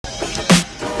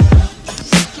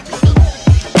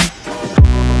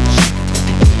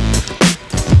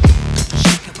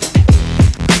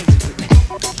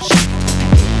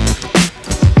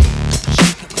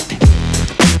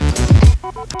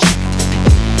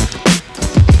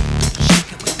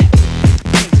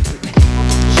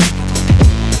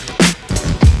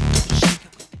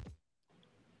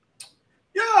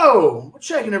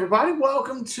Checking everybody.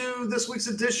 Welcome to this week's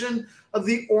edition of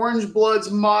the Orange Bloods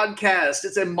Modcast.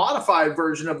 It's a modified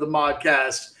version of the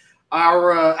Modcast.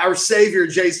 Our savior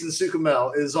Jason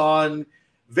Sukumel is on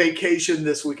vacation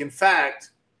this week. In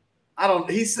fact,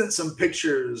 he sent some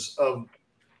pictures of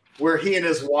where he and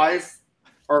his wife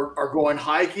are going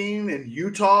hiking in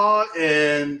Utah.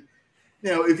 And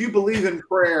if you believe in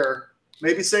prayer,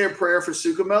 maybe say a prayer for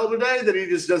Sukumel today that he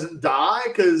just doesn't die,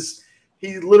 because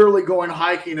he's literally going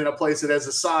hiking in a place that has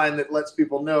a sign that lets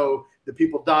people know that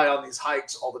people die on these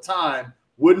hikes all the time.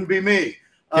 Wouldn't be me.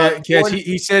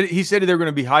 He said they were going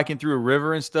to be hiking through a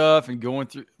river and stuff and going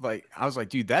through, like, I was like,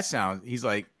 dude, that sounds. He's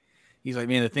like,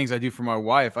 man, the things I do for my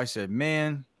wife. I said,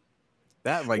 man,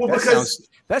 that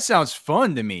sounds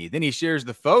fun to me. Then he shares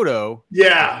the photo.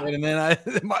 Yeah. And then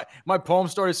my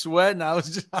palms started sweating. I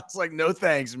was like, no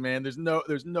thanks, man. There's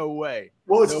no way.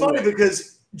 Well, it's funny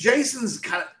because Jason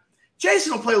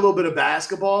will play a little bit of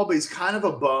basketball, but he's kind of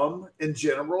a bum in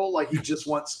general. Like, he just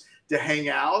wants to hang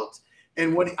out.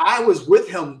 And when I was with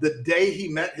him the day he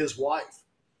met his wife,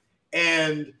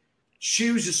 and she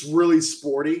was just really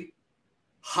sporty,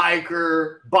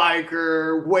 hiker,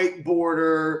 biker,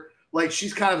 wakeboarder. Like,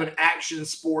 she's kind of an action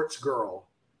sports girl.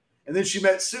 And then she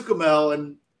met Sukumel,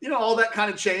 and, all that kind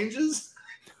of changes.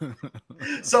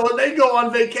 So when they go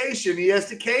on vacation, he has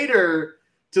to cater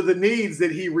to the needs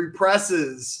that he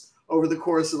represses over the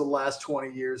course of the last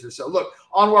 20 years or so. Look,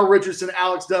 Anwar Richardson,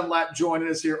 Alex Dunlap joining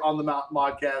us here on the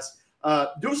Modcast.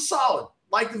 Do us a solid.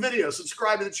 Like the video,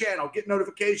 subscribe to the channel, get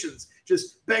notifications.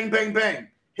 Just bang, bang, bang.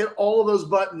 Hit all of those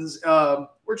buttons,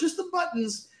 or just the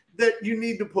buttons that you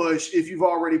need to push if you've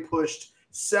already pushed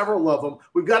several of them.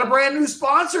 We've got a brand new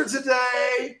sponsor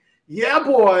today. Yeah,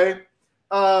 boy.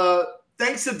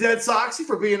 Thanks to Dead Soxy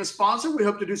for being a sponsor. We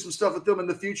hope to do some stuff with them in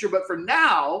the future. But for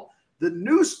now, the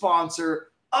new sponsor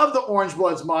of the Orange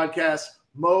Bloods Modcast,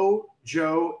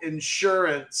 Mojo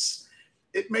Insurance.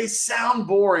 It may sound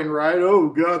boring, right? Oh,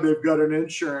 God, they've got an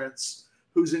insurance.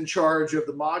 Who's in charge of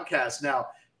the Modcast? Now,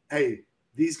 hey,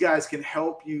 these guys can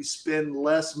help you spend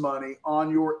less money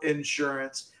on your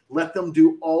insurance. Let them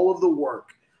do all of the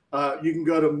work. You can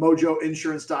go to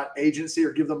mojoinsurance.agency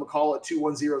or give them a call at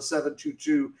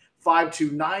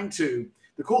 210-722-5292.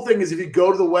 The cool thing is, if you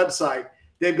go to the website,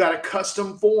 they've got a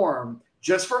custom form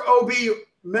just for OB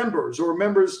members or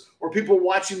people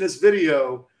watching this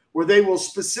video, where they will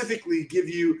specifically give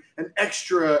you an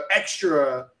extra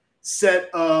set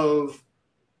of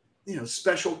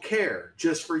special care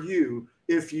just for you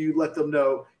if you let them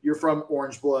know you're from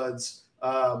Orange Bloods.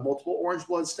 Multiple Orange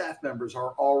Blood staff members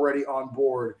are already on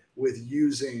board with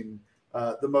using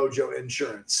the Mojo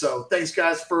Insurance. So thanks,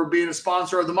 guys, for being a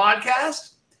sponsor of the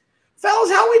Modcast. Fellas,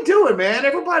 how we doing, man?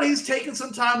 Everybody's taking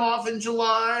some time off in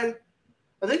July.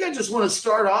 I think I just want to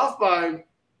start off by,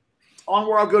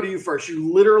 Onward, I'll go to you first.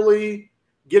 You literally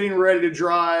getting ready to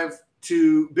drive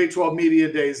to Big 12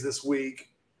 Media Days this week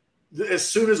as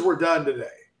soon as we're done today.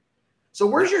 So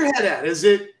where's your head at? Is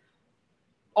it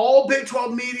all Big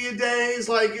 12 Media Days?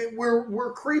 Like,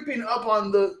 we're creeping up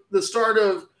on the start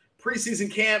of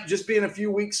preseason camp just being a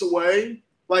few weeks away.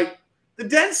 Like, the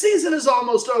dead season is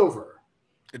almost over.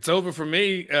 It's over for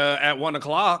me at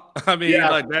 1:00. I mean,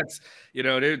 like, that's,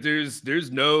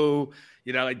 there's no,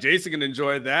 like, Jason can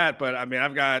enjoy that, but I mean,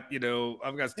 I've got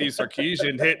Steve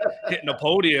Sarkisian hitting the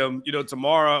podium,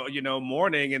 tomorrow,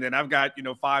 morning, and then I've got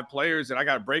 5 players, and I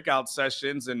got breakout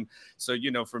sessions, and so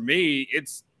for me,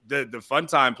 it's the fun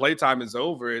time, play time is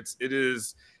over. It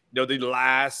is the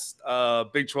last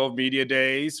Big 12 Media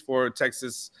Days for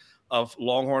Texas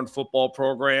Longhorn football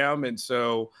program, and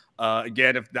so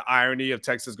again, if the irony of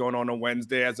Texas going on a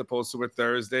Wednesday as opposed to a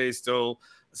Thursday is still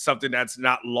something that's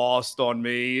not lost on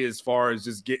me as far as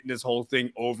just getting this whole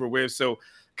thing over with. So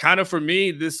kind of for me,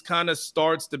 this kind of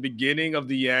starts the beginning of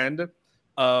the end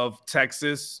of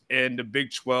Texas and the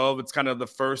Big 12. It's kind of the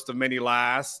first of many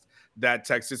last that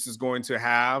Texas is going to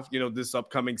have, this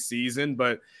upcoming season.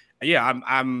 But yeah,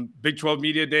 I'm Big 12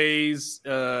 Media Days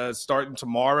starting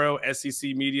tomorrow,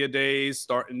 SEC Media Days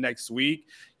starting next week,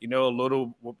 a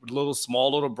little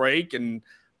break, and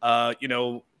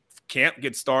camp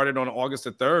gets started on August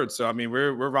the 3rd. So, I mean,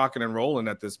 we're rocking and rolling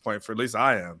at this point, for at least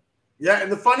I am. Yeah,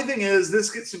 and the funny thing is,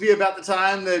 this gets to be about the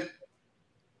time that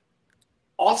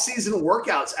off-season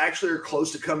workouts actually are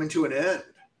close to coming to an end.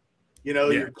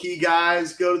 Your key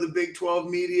guys go to the Big 12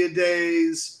 Media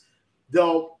Days.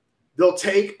 They'll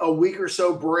take a week or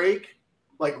so break,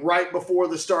 like right before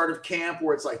the start of camp,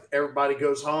 where it's like everybody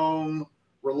goes home,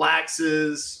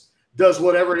 relaxes, does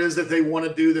whatever it is that they want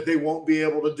to do that they won't be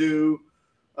able to do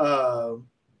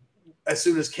as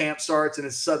soon as camp starts, and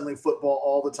it's suddenly football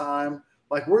all the time.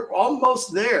 Like, we're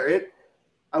almost there.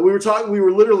 We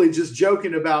were literally just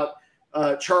joking about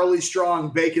Charlie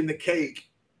Strong baking the cake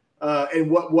and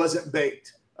what wasn't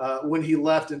baked when he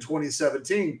left in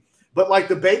 2017. But like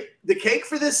the cake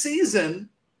for this season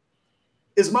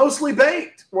is mostly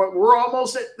baked. We're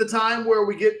almost at the time where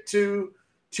we get to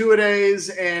two-a-days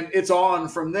and it's on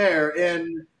from there.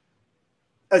 In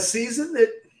a season that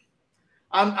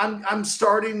I'm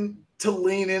starting to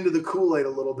lean into the Kool-Aid a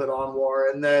little bit,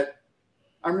 Anwar, and that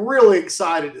I'm really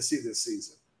excited to see this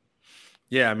season.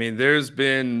 Yeah, I mean, there's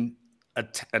been a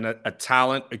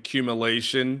talent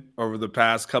accumulation over the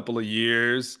past couple of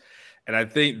years. And I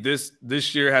think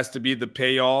this year has to be the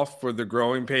payoff for the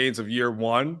growing pains of year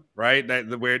one, right?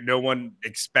 Where no one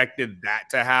expected that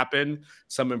to happen.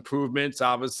 Some improvements,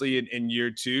 obviously, in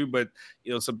year two, but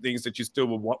some things that you still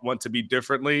would want to be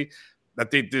differently. I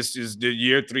think this is the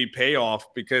year three payoff,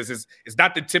 because it's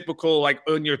not the typical, like,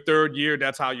 in your third year,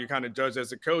 that's how you're kind of judged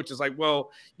as a coach. It's like,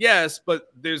 well, yes, but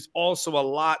there's also a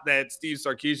lot that Steve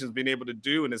Sarkisian has been able to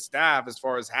do in his staff as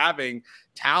far as having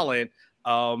talent.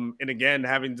 And again,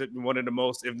 having one of the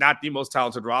most, if not the most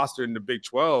talented roster in the Big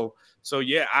 12. So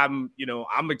yeah, I'm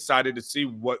excited to see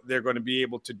what they're going to be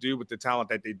able to do with the talent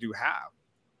that they do have.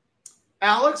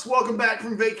 Alex, welcome back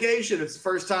from vacation. It's the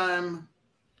first time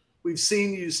we've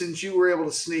seen you since you were able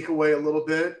to sneak away a little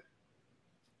bit.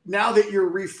 Now that you're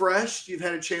refreshed, you've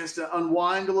had a chance to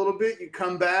unwind a little bit. You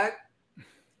come back.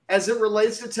 As it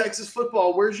relates to Texas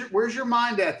football, where's your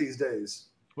mind at these days?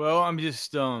 Well, I'm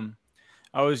just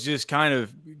I was just kind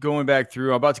of going back through.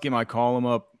 I'm about to get my column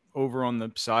up over on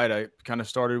the site. I kind of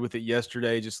started with it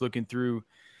yesterday, just looking through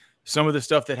some of the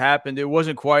stuff that happened. It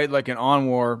wasn't quite like an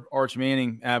Anwar Arch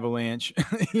Manning avalanche.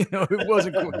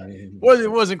 It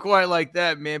wasn't quite like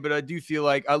that, man. But I do feel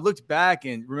like I looked back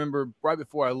and remember right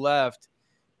before I left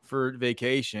for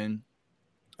vacation,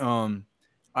 I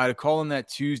had a column that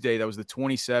Tuesday. That was the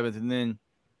 27th. And then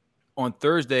on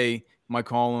Thursday, my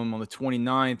column on the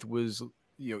 29th was,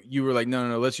 you were like,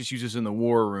 no, let's just use this in the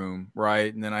war room,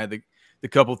 right? And then I had the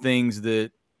couple things that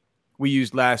we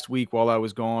used last week while I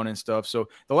was gone and stuff. So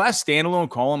the last standalone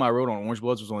column I wrote on Orange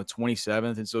Bloods was on the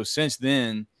 27th. And so since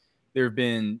then, there have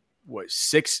been,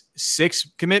 six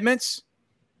commitments,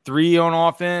 3 on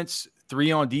offense,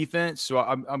 3 on defense. So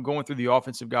I'm going through the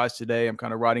offensive guys today. I'm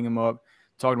kind of writing them up,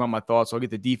 talking about my thoughts. I'll get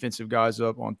the defensive guys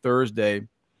up on Thursday.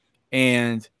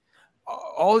 And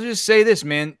I'll just say this,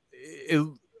 man.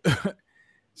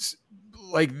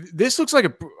 Like, this looks like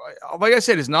like I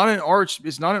said, it's not an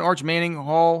Arch Manning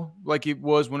haul like it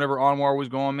was whenever Anwar was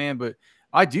gone, man. But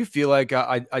I do feel like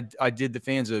I did the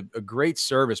fans a great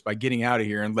service by getting out of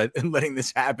here and letting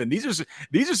this happen. These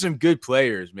are some good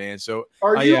players, man. So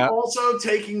are you also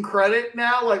taking credit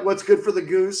now? Like, what's good for the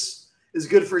goose is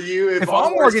good for you. If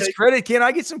Anwar gets credit, can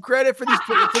I get some credit for these?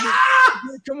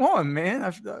 Come on, man.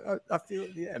 I feel,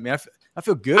 yeah, man. I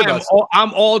feel good about.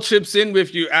 I'm all chips in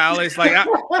with you, Alex. Like,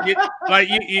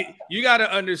 you got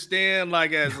to understand,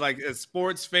 like, as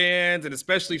sports fans and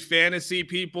especially fantasy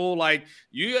people, like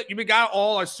we got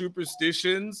all our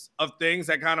superstitions of things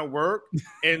that kind of work,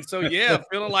 and so yeah,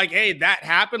 feeling like, hey, that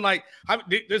happened. Like,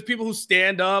 there's people who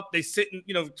stand up, they sit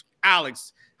and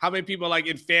Alex. How many people, like,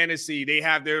 in fantasy, they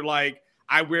have their, like,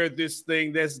 I wear this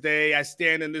thing this day, I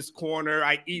stand in this corner,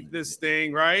 I eat this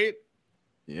thing, right?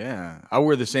 Yeah, I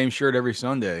wear the same shirt every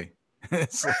Sunday.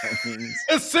 So,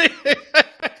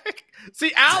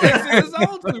 see, Alex is his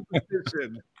own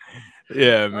superstition.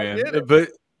 Yeah, man.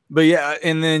 But yeah,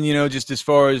 and then just as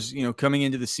far as coming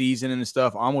into the season and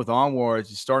stuff, I'm with Anwar. It's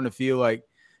just starting to feel like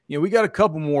we got a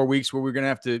couple more weeks where we're gonna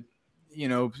have to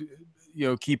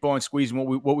keep on squeezing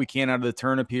what we can out of the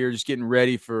turnip here, just getting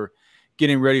ready for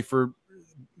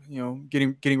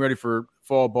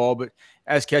fall ball. But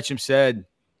as Ketchum said,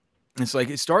 it's like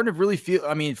it's starting to really feel.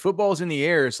 I mean, football's in the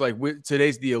air. It's like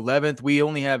today's the 11th. We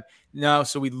only have now,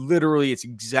 so it's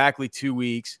exactly 2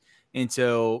 weeks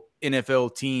until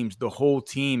NFL teams, the whole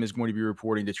team is going to be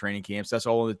reporting to training camps. That's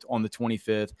all on the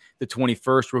 25th. The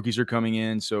 21st rookies are coming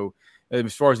in. So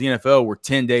as far as the NFL, we're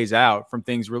 10 days out from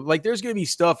things. Like, there's going to be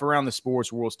stuff around the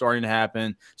sports world starting to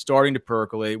happen, starting to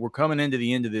percolate. We're coming into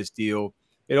the end of this deal.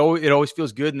 It always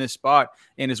feels good in this spot.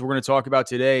 And as we're going to talk about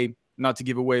today, not to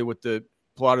give away what the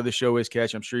plot of the show is,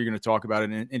 Catch, I'm sure you're going to talk about it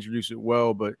and introduce it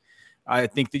well, but I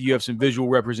think that you have some visual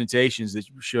representations that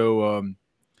show,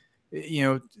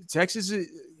 Texas,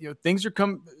 things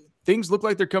look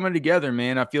like they're coming together,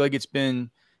 man. I feel like it's been,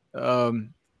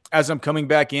 as I'm coming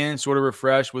back in, sort of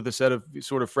refreshed with a set of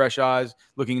sort of fresh eyes,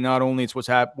 looking not only at what's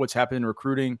happened in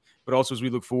recruiting, but also as we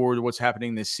look forward to what's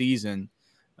happening this season.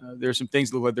 There's some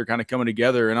things that look like they're kind of coming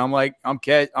together, and I'm like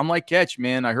Catch,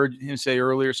 man. I heard him say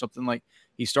earlier something like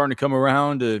he's starting to come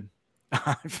around to.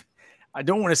 I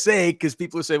don't want to say because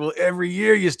people say, well, every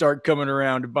year you start coming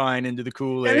around to buying into the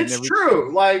Kool-Aid. And it's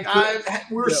true. Like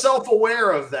we're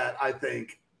self-aware of that, I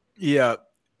think. Yeah.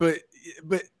 But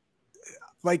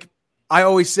like I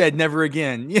always said, never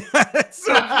again. Yeah.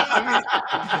 So,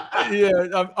 I mean,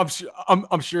 yeah,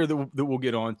 I'm sure that we'll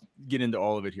get into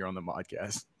all of it here on the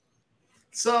Modcast.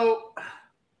 So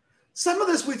some of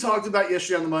this we talked about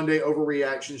yesterday on the Monday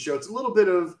Overreaction Show. It's a little bit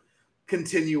of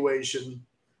continuation.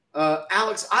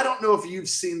 Alex, I don't know if you've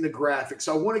seen the graphics,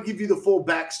 so I want to give you the full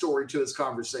backstory to this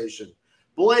conversation.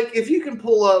 Blake, if you can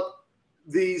pull up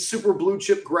the Super Blue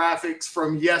Chip graphics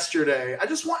from yesterday, I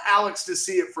just want Alex to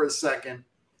see it for a second.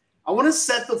 I want to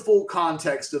set the full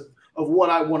context of what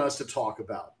I want us to talk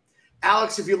about.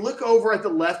 Alex, if you look over at the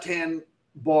left-hand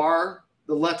bar,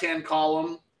 the left-hand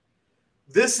column,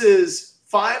 this is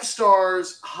 5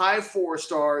 stars, high 4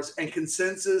 stars, and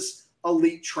consensus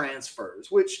elite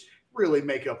transfers, which really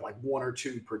make up like 1 or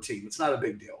 2 per team. It's not a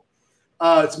big deal.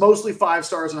 It's mostly 5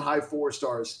 stars and high 4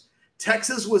 stars.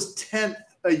 Texas was 10th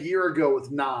a year ago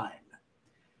with 9.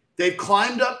 They've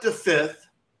climbed up to 5th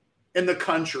in the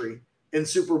country in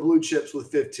Super Blue Chips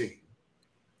with 15.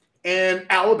 And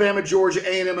Alabama, Georgia,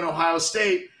 A&M, and Ohio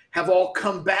State have all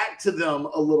come back to them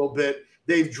a little bit.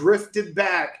 They've drifted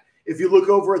back. If you look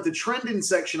over at the trending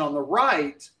section on the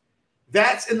right,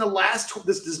 that's in the last –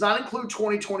 this does not include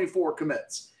 2024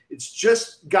 commits. It's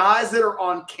just guys that are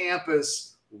on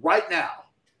campus right now,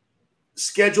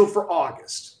 scheduled for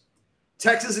August.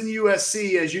 Texas and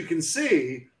USC, as you can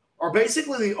see, are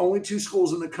basically the only 2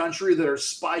 schools in the country that are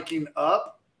spiking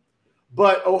up.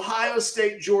 But Ohio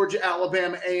State, Georgia,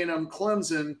 Alabama, A&M,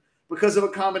 Clemson, because of a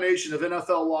combination of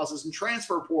NFL losses and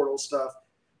transfer portal stuff,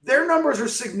 their numbers are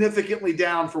significantly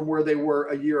down from where they were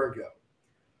a year ago.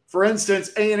 For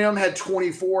instance, A&M had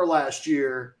 24 last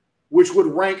year, which would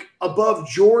rank above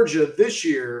Georgia this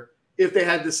year if they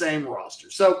had the same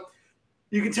roster. So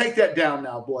you can take that down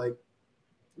now, Blake.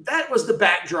 That was the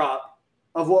backdrop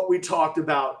of what we talked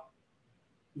about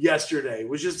yesterday,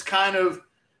 was just kind of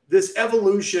this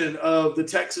evolution of the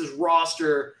Texas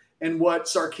roster and what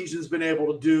Sarkisian's been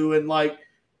able to do. And like,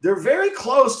 they're very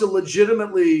close to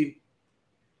legitimately,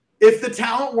 if the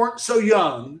talent weren't so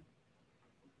young,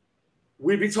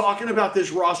 we'd be talking about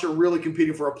this roster really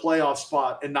competing for a playoff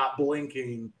spot and not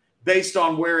blinking based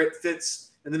on where it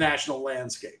fits in the national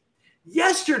landscape.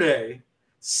 Yesterday,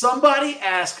 somebody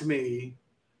asked me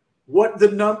what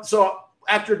the so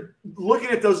after looking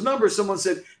at those numbers, someone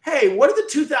said, hey, what did the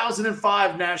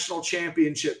 2005 national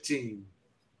championship team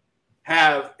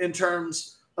have in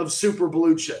terms of Super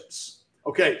Blue Chips?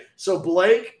 Okay, so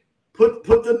Blake, put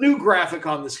the new graphic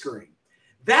on the screen.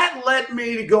 That led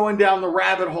me to going down the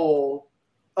rabbit hole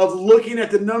of looking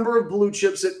at the number of blue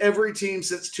chips at every team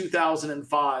since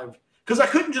 2005, because I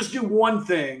couldn't just do one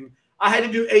thing. I had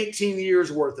to do 18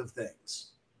 years worth of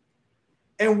things.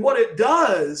 And what it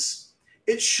does,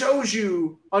 it shows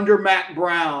you under Mac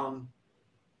Brown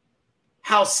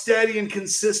how steady and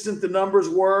consistent the numbers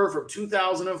were from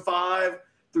 2005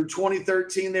 through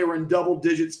 2013. They were in double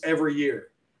digits every year.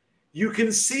 You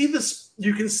can see this.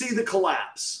 You can see the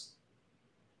collapse.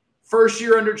 First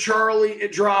year under Charlie,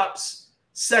 it drops.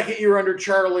 Second year under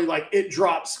Charlie, like it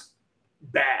drops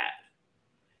bad.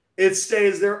 It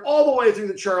stays there all the way through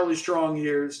the Charlie Strong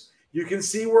years. You can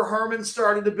see where Herman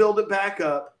started to build it back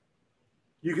up.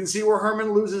 You can see where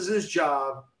Herman loses his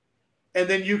job. And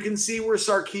then you can see where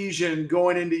Sarkisian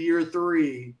going into year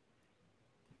 3.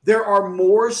 There are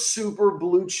more Super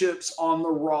Blue Chips on the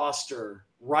roster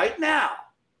right now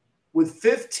with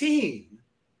 15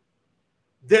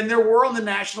 than there were on the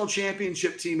national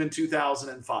championship team in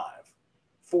 2005,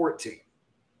 14.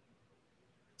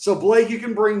 So, Blake, you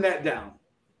can bring that down.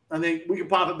 I think we can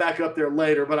pop it back up there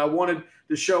later, but I wanted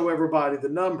to show everybody the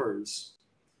numbers.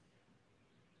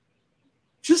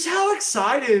 Just how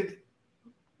excited,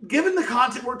 given the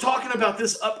content we're talking about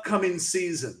this upcoming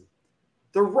season.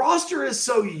 The roster is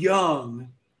so young,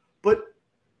 but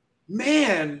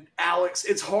man, Alex,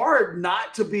 it's hard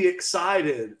not to be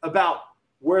excited about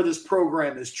where this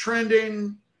program is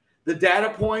trending. The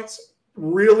data points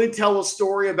really tell a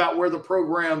story about where the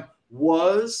program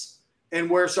was and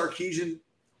where Sarkisian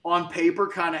on paper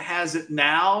kind of has it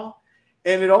now.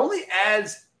 And it only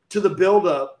adds to the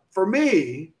buildup for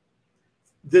me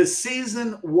this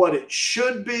season, what it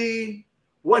should be,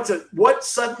 what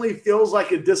suddenly feels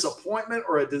like a disappointment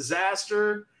or a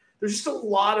disaster. There's just a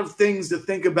lot of things to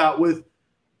think about with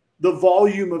the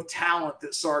volume of talent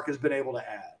that Sark has been able to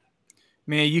add.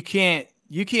 Man, you can't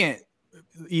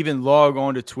even log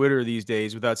on to Twitter these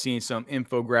days without seeing some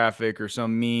infographic or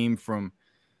some meme from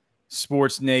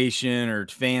Sports Nation or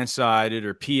Fansided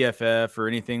or PFF or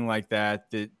anything like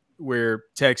that where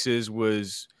Texas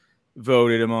was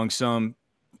voted among some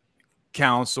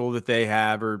council that they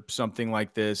have or something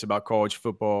like this about college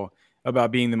football,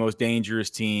 about being the most dangerous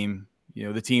team,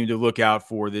 the team to look out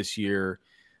for this year.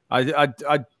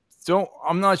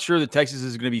 I'm not sure that Texas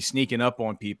is going to be sneaking up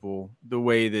on people the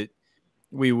way that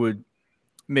we would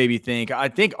maybe think. I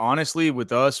think honestly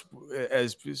with us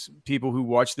as people who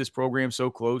watch this program so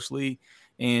closely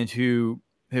and who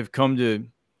have come to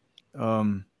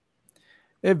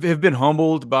have been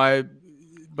humbled by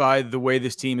the way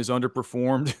this team has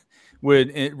underperformed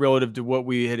relative to what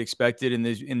we had expected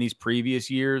in these previous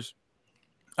years.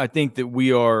 I think that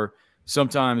we are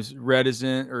sometimes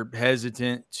reticent or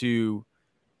hesitant to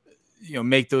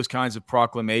make those kinds of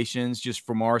proclamations just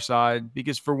from our side,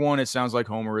 because for one, it sounds like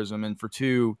homerism, and for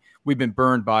two, we've been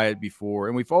burned by it before,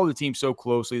 and we follow the team so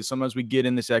closely that sometimes we get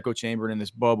in this echo chamber and in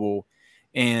this bubble,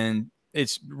 and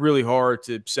it's really hard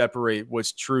to separate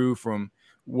what's true from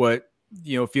what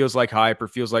feels like hype or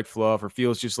feels like fluff or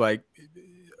feels just like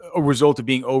a result of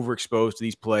being overexposed to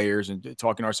these players and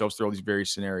talking ourselves through all these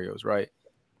various scenarios, right?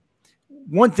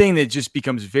 One thing that just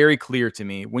becomes very clear to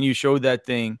me when you showed that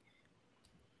thing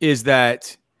is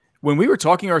that when we were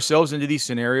talking ourselves into these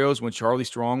scenarios, when Charlie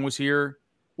Strong was here,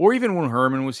 or even when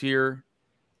Herman was here,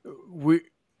 we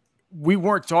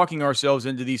weren't talking ourselves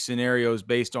into these scenarios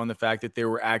based on the fact that there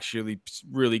were actually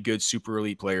really good super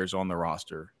elite players on the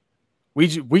roster. We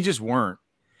just weren't.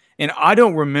 And I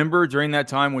don't remember during that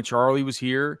time when Charlie was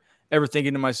here ever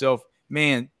thinking to myself,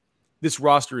 man, this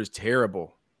roster is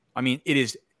terrible. I mean, it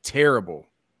is terrible.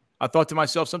 I thought to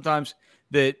myself sometimes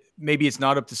that maybe it's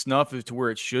not up to snuff as to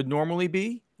where it should normally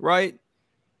be, right?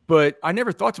 But I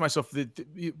never thought to myself that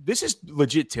this is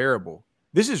legit terrible.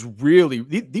 This is really,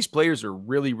 these players are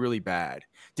really, really bad.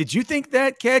 Did you think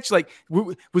that, Catch? Like,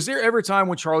 was there ever a time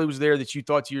when Charlie was there that you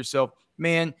thought to yourself,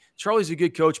 man, Charlie's a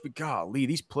good coach, but golly,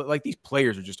 these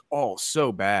players are just all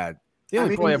so bad. They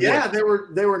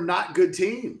were not good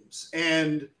teams.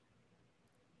 And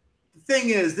the thing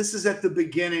is, this is at the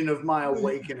beginning of my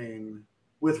awakening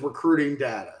with recruiting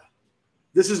data.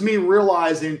 This is me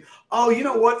realizing, oh, you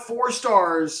know what? 4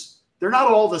 stars, they're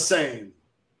not all the same.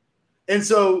 And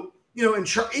so,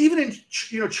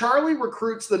 Charlie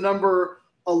recruits the number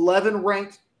 11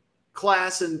 ranked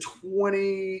class in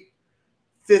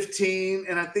 2015,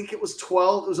 and I think it was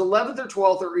 12. It was 11th or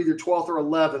 12th, or either 12th or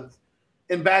 11th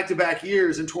in back-to-back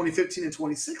years in 2015 and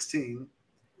 2016.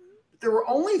 But there were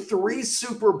only 3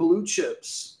 super blue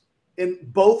chips in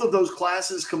both of those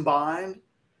classes combined,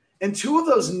 and 2 of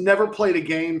those never played a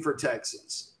game for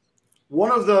Texas.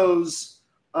 One of those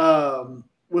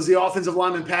was the offensive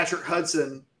lineman Patrick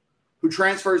Hudson, who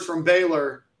transfers from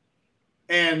Baylor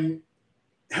and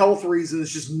health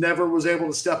reasons just never was able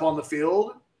to step on the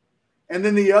field. And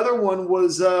then the other one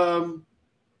was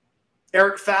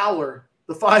Eric Fowler,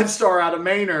 the 5-star out of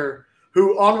Manor,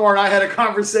 who Anwar and I had a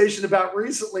conversation about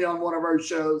recently on one of our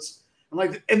shows.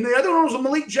 And the other one was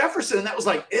Malik Jefferson, and that was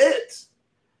like it.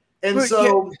 And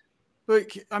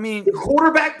I mean, the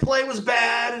quarterback play was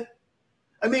bad.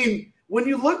 I mean, when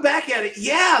you look back at it,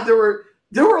 yeah, there were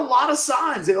a lot of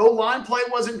signs. The O-line play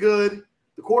wasn't good.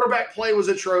 The quarterback play was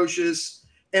atrocious.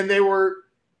 And they were,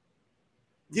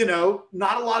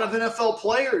 not a lot of NFL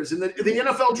players. And the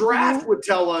NFL draft would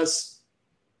tell us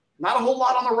not a whole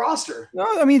lot on the roster.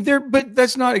 No, I mean, but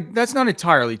that's not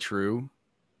entirely true.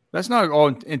 That's not all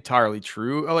entirely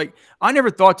true. Like, I never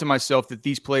thought to myself that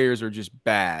these players are just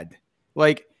bad.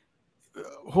 Like,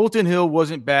 Holton Hill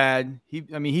wasn't bad.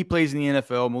 He plays in the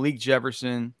NFL. Malik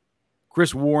Jefferson,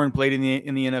 Chris Warren played in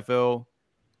the NFL.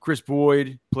 Chris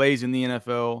Boyd plays in the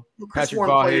NFL. Chris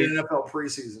Warren played in an NFL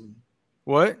preseason.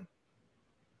 What?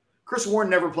 Chris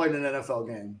Warren never played in an NFL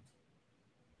game.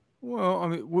 Well, I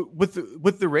mean,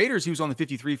 with the Raiders, he was on the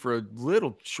 53 for a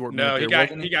little short minute.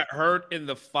 No, he got hurt in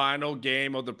the final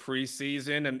game of the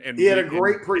preseason, and he had a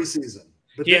great preseason.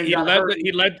 But he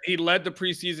led the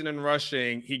preseason in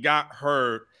rushing. He got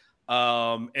hurt,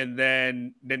 and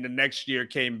then the next year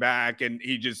came back, and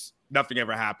nothing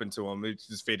ever happened to him. It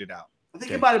just faded out. I think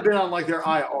he might have been on like their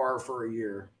IR for a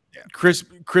year. Yeah. Chris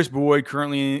Boyd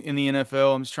currently in the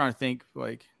NFL. I'm just trying to think,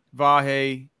 like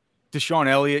Vahe, Deshaun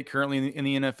Elliott currently in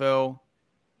the NFL.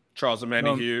 Charles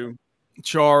Omenihu.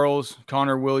 Charles,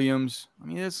 Connor Williams. I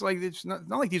mean, it's not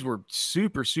like these were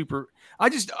super.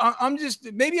 I'm just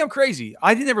maybe I'm crazy.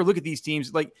 I didn't ever look at these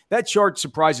teams. Like, that chart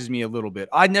surprises me a little bit.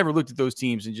 I never looked at those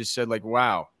teams and just said, like,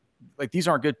 wow, like, these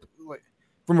aren't good. Like,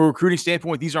 from a recruiting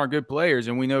standpoint, these aren't good players.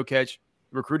 And we know, Catch,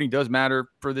 recruiting does matter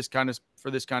for this kind of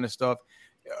stuff.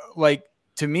 Like,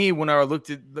 to me, when I looked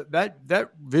at that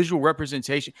visual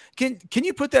representation, can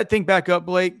you put that thing back up,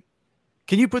 Blake?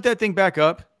 Can you put that thing back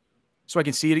up? so I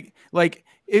can see it. Like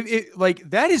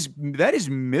that is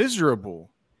miserable.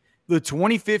 The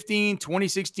 2015,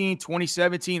 2016,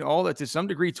 2017, all that to some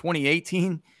degree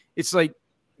 2018. It's like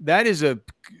that is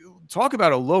talk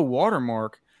about a low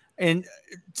watermark. And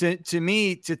to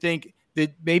me, to think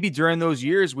that maybe during those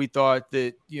years we thought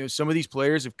that some of these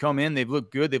players have come in, they've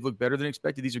looked good, they've looked better than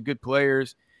expected. These are good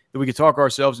players that we could talk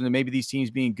ourselves into maybe these teams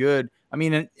being good. I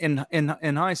mean, in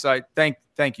hindsight, thank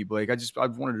you, Blake. I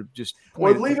wanted to just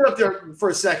point. Well, leave it up there for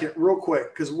a second, real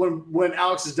quick, because when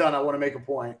Alex is done, I want to make a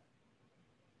point.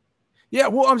 Yeah,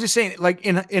 well, I'm just saying, like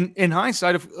in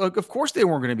hindsight, of course they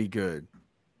weren't going to be good.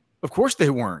 Of course they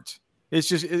weren't. It's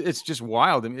just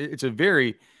wild. I mean, it's a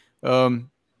very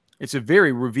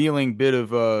revealing bit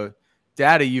of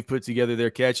data you've put together there,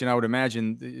 Catch. And I would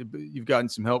imagine you've gotten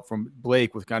some help from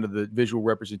Blake with kind of the visual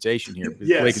representation here. Because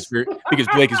yes. Blake is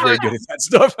very good at that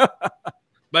stuff.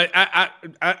 But I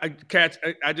Catch.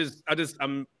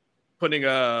 I'm putting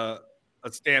a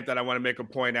stamp that I want to make a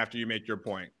point after you make your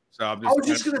point. So I was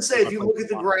just going to say, if you look at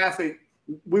the graphic,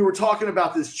 we were talking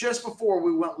about this just before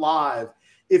we went live.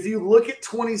 If you look at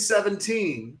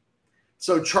 2017,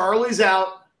 so Charlie's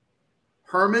out,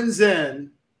 Herman's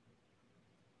in.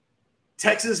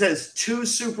 Texas has 2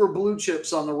 super blue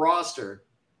chips on the roster.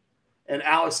 And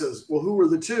Alex says, well, who were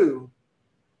the 2?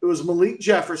 It was Malik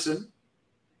Jefferson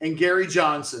and Gary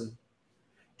Johnson.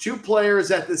 2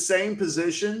 players at the same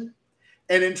position.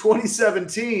 And in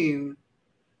 2017,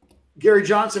 Gary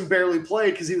Johnson barely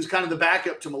played because he was kind of the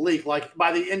backup to Malik. Like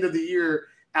by the end of the year,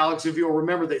 Alex, if you'll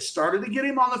remember, they started to get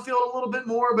him on the field a little bit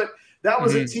more, but that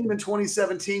was a team in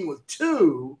 2017 with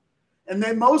 2, and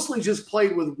they mostly just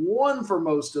played with 1 for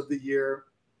most of the year.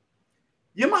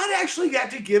 You might actually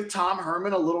have to give Tom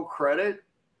Herman a little credit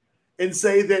and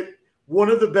say that one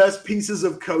of the best pieces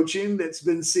of coaching that's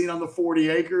been seen on the 40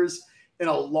 acres in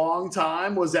a long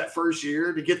time was that first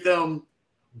year to get them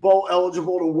bowl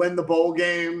eligible to win the bowl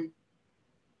game.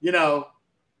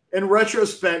 In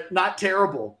retrospect, not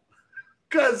terrible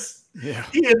because he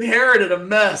inherited a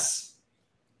mess.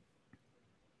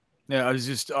 Yeah, I was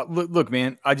just look,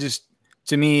 man.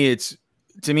 To me, it's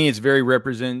very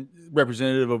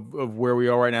representative of where we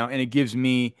are right now, and it gives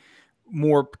me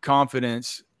more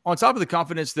confidence on top of the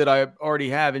confidence that I already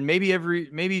have, and maybe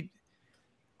I'm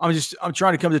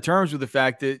trying to come to terms with the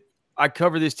fact that I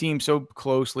cover this team so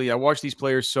closely. I watch these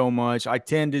players so much. I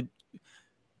tend to,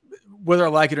 whether I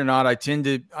like it or not,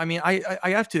 I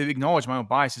have to acknowledge my own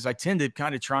biases. I tend to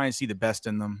kind of try and see the best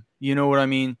in them. You know what I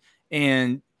mean?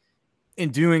 And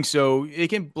in doing so, it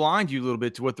can blind you a little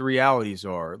bit to what the realities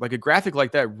are. Like a graphic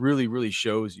like that really, really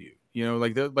shows you,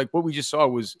 like what we just saw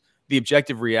was the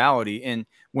objective reality. And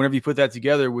whenever you put that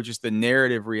together with just the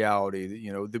narrative reality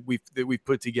that we've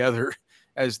put together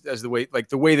as the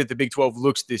way that the Big 12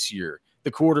 looks this year,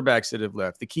 the quarterbacks that have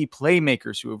left, the key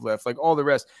playmakers who have left, like all the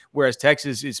rest. Whereas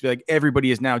Texas, it's like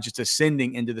everybody is now just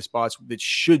ascending into the spots that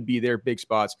should be their big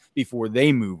spots before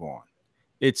they move on.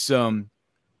 It's a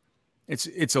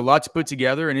lot to put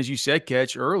together. And as you said,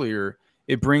 Catch, earlier,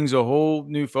 it brings a whole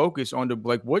new focus onto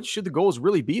like, what should the goals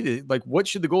really be? What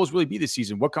should the goals really be this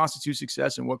season? What constitutes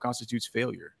success and what constitutes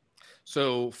failure?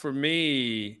 So for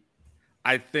me,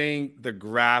 I think the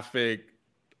graphic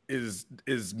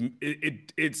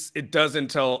it doesn't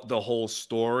tell the whole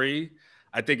story.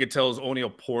 I think it tells only a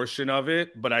portion of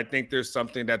it, but I think there's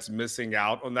something that's missing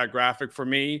out on that graphic for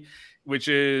me, which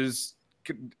is,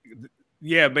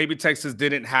 maybe Texas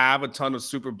didn't have a ton of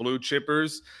super blue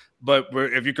chippers, but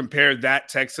if you compare that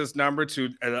Texas number to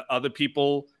other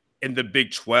people in the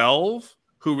Big 12,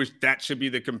 that should be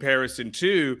the comparison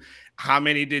to. How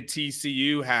many did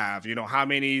TCU have? How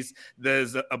many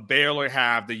does a Baylor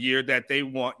have the year that they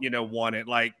won it?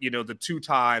 Like, the 2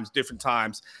 times, different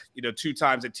times, 2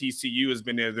 times that TCU has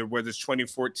been there, whether it's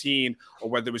 2014 or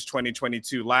whether it was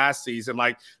 2022 last season.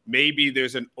 Like maybe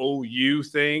there's an OU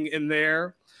thing in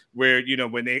there where,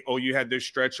 when OU had their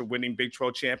stretch of winning Big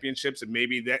 12 championships, and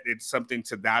maybe that it's something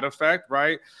to that effect,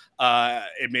 right?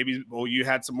 And maybe OU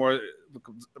had some more,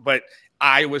 but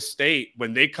Iowa State,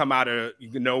 when they come out of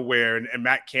nowhere and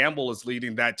Matt Campbell is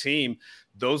leading that team,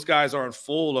 those guys aren't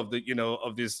full of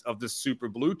of this super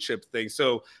blue chip thing.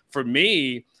 So for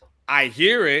me, I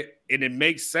hear it and it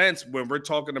makes sense when we're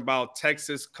talking about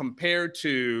Texas compared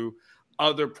to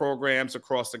other programs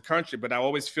across the country. But I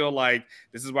always feel like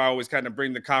this is why I always kind of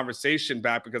bring the conversation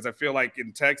back, because I feel like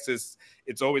in Texas,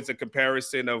 it's always a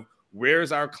comparison of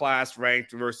where's our class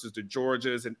ranked versus the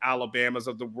Georgias and Alabamas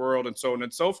of the world and so on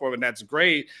and so forth. And that's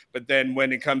great. But then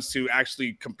when it comes to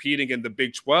actually competing in the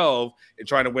Big 12 and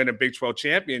trying to win a Big 12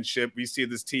 championship, we see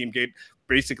this team get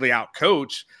basically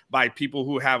out-coached by people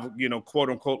who have, quote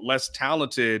unquote, less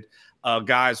talented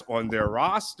guys on their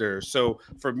roster. So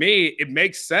for me, it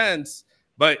makes sense.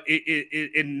 But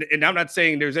and I'm not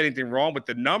saying there's anything wrong with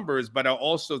the numbers, but I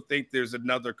also think there's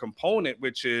another component,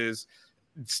 which is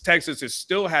Texas has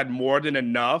still had more than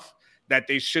enough that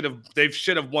they should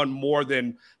have won more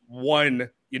than one,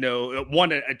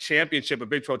 won a championship, a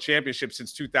Big 12 championship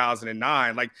since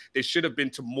 2009. Like they should have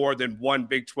been to more than one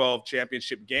Big 12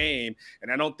 championship game.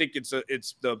 And I don't think it's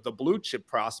the blue chip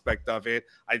prospect of it.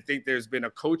 I think there's been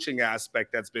a coaching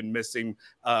aspect that's been missing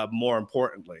more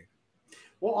importantly.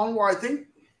 Well, Anwar, I think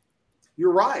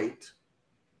you're right.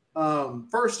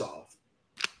 First off,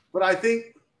 but I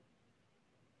think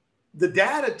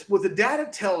what the data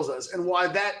tells us, and why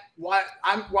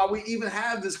we even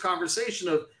have this conversation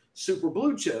of super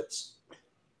blue chips,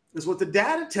 is what the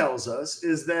data tells us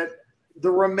is that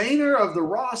the remainder of the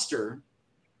roster,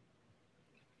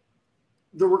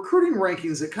 the recruiting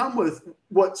rankings that come with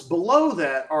what's below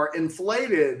that are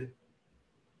inflated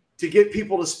to get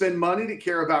people to spend money to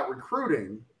care about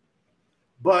recruiting.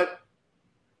 But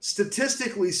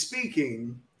statistically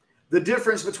speaking, the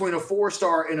difference between a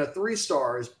 4-star and a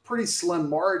 3-star is pretty slim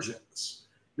margins.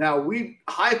 Now, we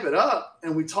hype it up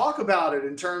and we talk about it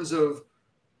in terms of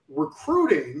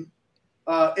recruiting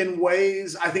in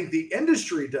ways I think the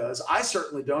industry does. I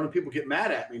certainly don't, and people get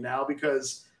mad at me now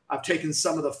because I've taken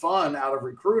some of the fun out of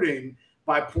recruiting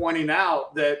by pointing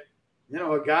out that,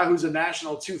 a guy who's a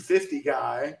national 250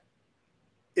 guy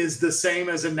is the same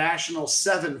as a national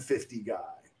 750 guy.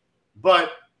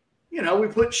 But we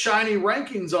put shiny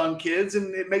rankings on kids,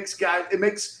 and it makes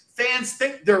fans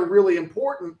think they're really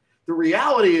important. The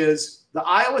reality is the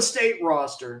Iowa State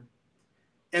roster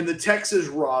and the Texas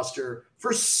roster,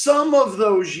 for some of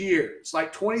those years,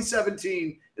 like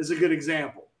 2017 is a good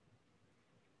example,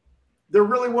 there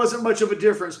really wasn't much of a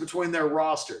difference between their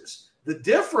rosters. The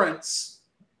difference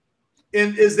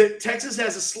is that Texas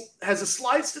has a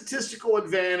slight statistical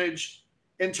advantage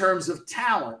in terms of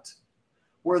talent,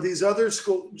 where these other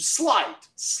schools,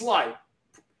 slight,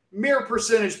 mere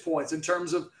percentage points in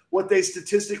terms of what they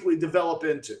statistically develop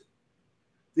into.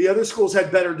 The other schools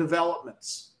had better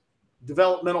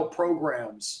developmental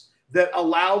programs that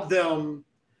allowed them,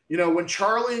 when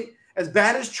Charlie, as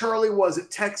bad as Charlie was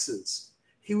at Texas,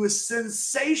 he was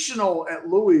sensational at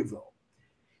Louisville.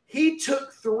 He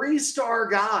took 3-star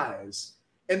guys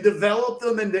and developed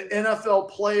them into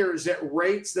NFL players at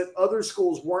rates that other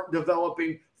schools weren't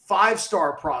developing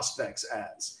 5-star prospects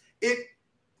as.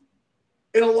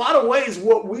 In a lot of ways,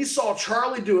 what we saw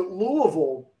Charlie do at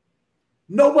Louisville,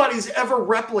 nobody's ever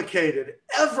replicated,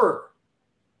 ever.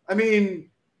 I mean,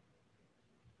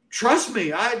 trust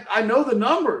me, I know the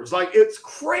numbers. Like, it's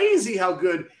crazy how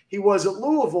good he was at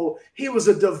Louisville. He was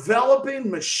a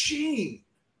developing machine.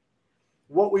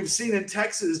 What we've seen in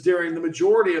Texas during the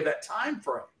majority of that time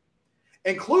frame,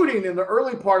 including in the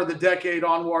early part of the decade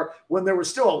onward, when there were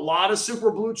still a lot of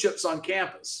super blue chips on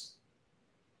campus.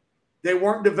 They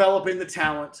weren't developing the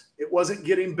talent. It wasn't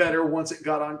getting better once it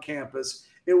got on campus.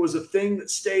 It was a thing that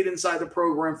stayed inside the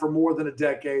program for more than a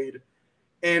decade.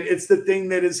 And it's the thing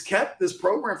that has kept this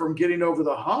program from getting over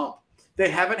the hump. They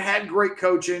haven't had great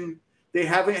coaching. They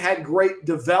haven't had great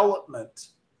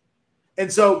development.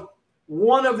 And so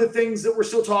one of the things that we're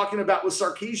still talking about with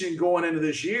Sarkisian going into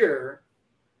this year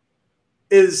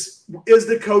is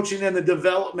the coaching and the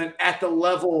development at the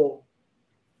level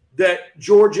that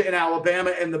Georgia and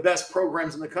Alabama and the best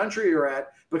programs in the country are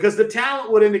at, because the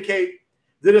talent would indicate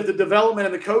that if the development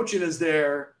and the coaching is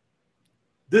there,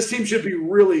 this team should be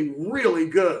really, really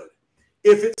good.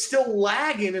 If it's still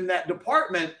lagging in that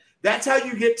department, that's how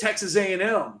you get Texas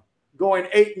A&M going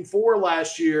 8-4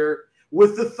 last year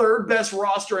with the third best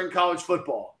roster in college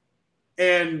football.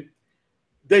 And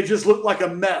they just look like a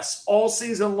mess all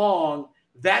season long.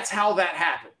 That's how that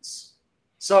happens.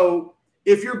 So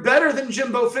if you're better than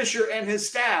Jimbo Fisher and his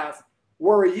staff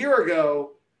were a year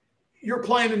ago, you're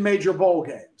playing in major bowl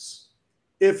games.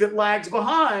 If it lags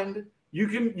behind, you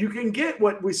can get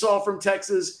what we saw from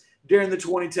Texas during the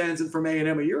 2010s and from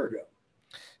A&M a year ago.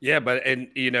 Yeah, but in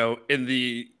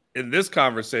this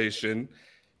conversation,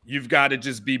 you've got to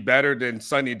just be better than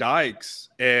Sonny Dykes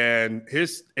and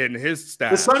his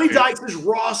staff. The Sonny Dykes'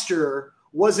 roster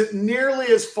wasn't nearly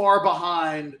as far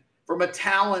behind from a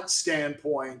talent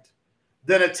standpoint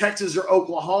than a Texas or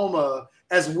Oklahoma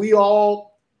as we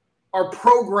all are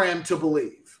programmed to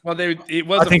believe. Well, it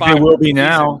was. I think they will be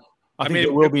now. I mean,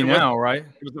 it will be now, right?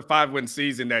 It was a 5-win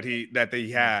season that they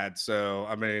had. So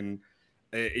I mean,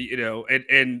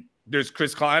 and there's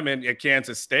Chris Kleiman at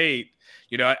Kansas State.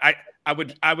 I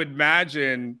would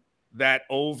imagine that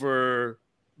over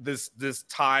this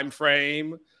time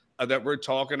frame that we're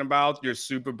talking about, your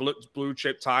super blue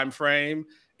chip time frame,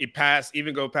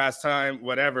 go past time,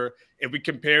 whatever. If we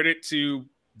compared it to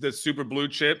the super blue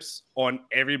chips on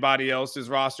everybody else's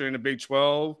roster in the Big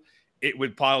 12, it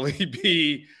would probably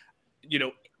be,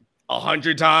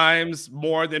 100 times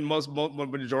more than most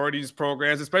majority's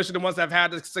programs, especially the ones that have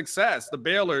had the success. The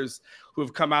Baylors who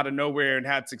have come out of nowhere and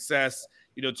had success,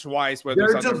 twice. Whether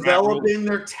they're developing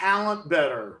their talent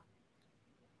better.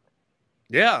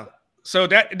 Yeah. So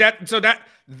that's what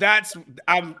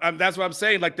I'm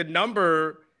saying. Like the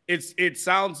number, it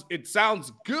sounds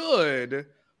good,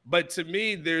 but to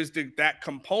me, there's that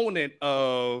component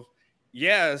of,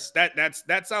 yes,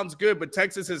 that sounds good, but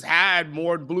Texas has had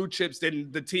more blue chips than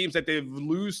the teams that they've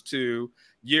lost to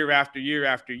year after year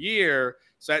after year.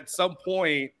 So at some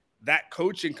point, that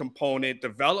coaching component,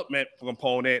 development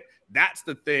component, that's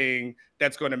the thing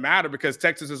that's going to matter, because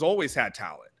Texas has always had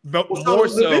talent. But more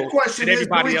the big question than is,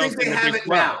 do anybody we else think they in the have Big it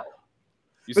 12. now?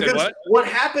 You Because said what? What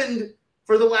happened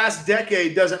for the last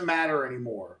decade doesn't matter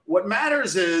anymore. What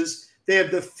matters is they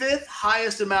have the 5th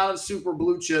highest amount of super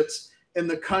blue chips in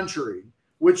the country,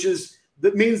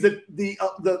 that means that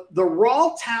the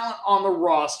raw talent on the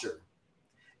roster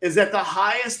is at the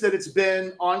highest that it's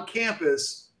been on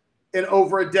campus in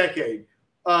over a decade.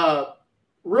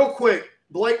 Real quick,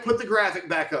 Blake, put the graphic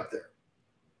back up there.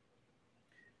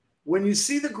 When you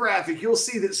see the graphic, you'll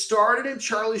see that started in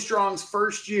Charlie Strong's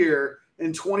first year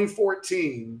in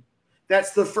 2014.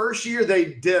 That's the first year they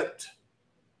dipped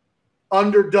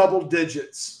under double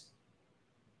digits.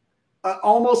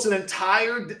 Almost an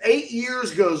entire 8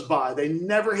 years goes by. They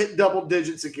never hit double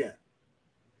digits again.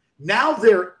 Now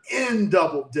they're in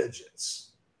double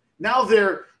digits. Now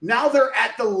they're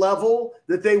at the level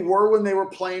that they were when they were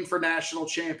playing for national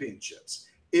championships.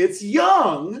 It's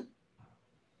young.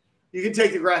 You can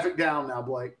take the graphic down now,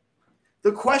 Blake.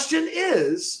 The question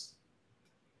is,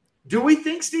 do we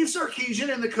think Steve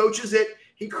Sarkisian and the coaches that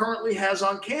he currently has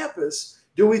on campus,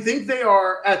 do we think they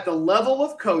are at the level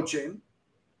of coaching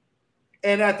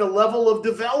and at the level of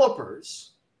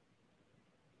developers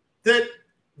that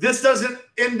this doesn't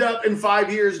end up in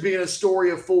 5 years being a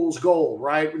story of fool's gold,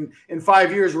 right? In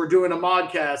 5 years, we're doing a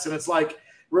Modcast, and it's like,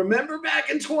 remember back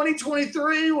in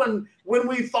 2023 when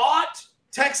we thought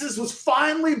Texas was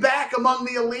finally back among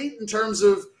the elite in terms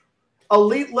of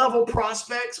elite level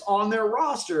prospects on their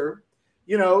roster?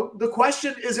 The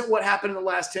question isn't what happened in the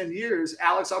last 10 years.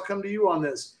 Alex, I'll come to you on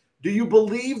this. Do you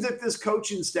believe that this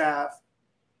coaching staff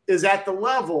is at the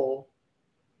level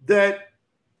that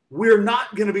we're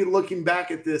not going to be looking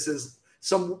back at this as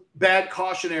some bad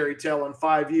cautionary tale in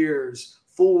 5 years,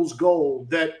 fool's gold,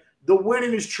 that the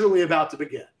winning is truly about to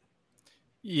begin?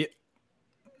 Yeah.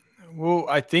 Well,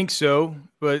 I think so,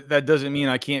 but that doesn't mean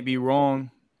I can't be wrong.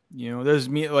 It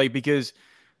doesn't mean because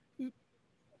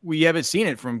we haven't seen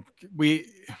it from I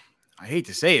hate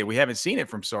to say it, we haven't seen it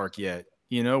from Sark yet.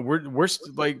 We're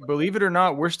believe it or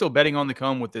not, we're still betting on the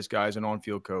come with this guy as an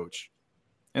on-field coach.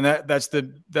 And that's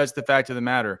the fact of the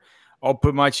matter. I'll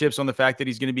put my chips on the fact that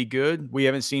he's going to be good. We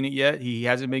haven't seen it yet. He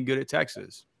hasn't been good at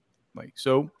Texas.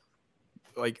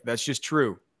 That's just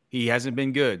true. He hasn't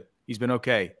been good. He's been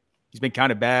okay. He's been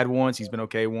kind of bad once. He's been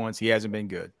okay once. He hasn't been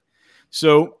good.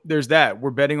 So there's that.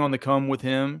 We're betting on the come with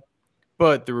him,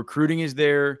 but the recruiting is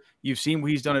there. You've seen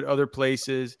what he's done at other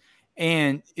places.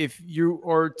 And if you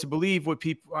are to believe what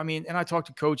people, and I talk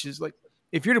to coaches,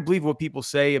 if you're to believe what people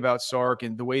say about Sark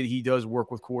and the way that he does work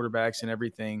with quarterbacks and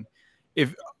everything,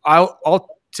 if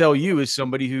I'll tell you, as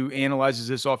somebody who analyzes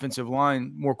this offensive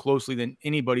line more closely than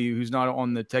anybody who's not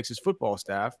on the Texas football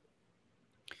staff,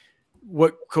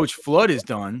 what Coach Flood has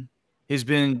done has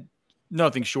been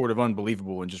nothing short of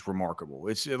unbelievable and just remarkable.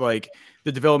 It's like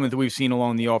the development that we've seen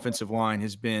along the offensive line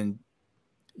has been,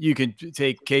 you can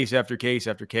take case after case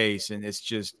after case, and it's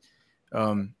just,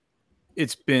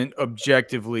 it's been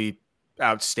objectively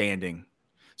outstanding.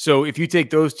 So if you take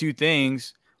those two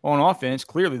things on offense,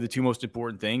 clearly the two most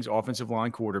important things, offensive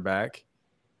line, quarterback,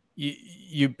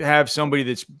 you have somebody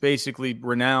that's basically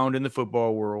renowned in the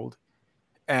football world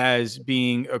as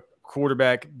being a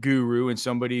quarterback guru and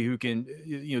somebody who can,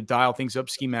 dial things up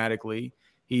schematically.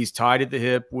 He's tied at the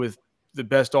hip with the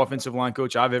best offensive line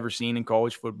coach I've ever seen in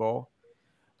college football.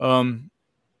 That's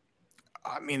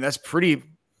pretty,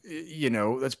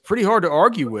 that's pretty hard to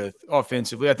argue with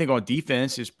offensively. I think on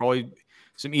defense, there's probably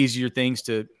some easier things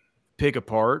to pick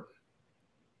apart.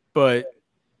 But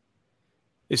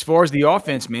as far as the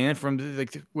offense, man, from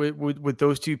with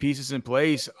those two pieces in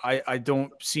place, I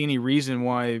don't see any reason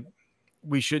why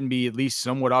we shouldn't be at least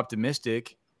somewhat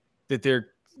optimistic that there,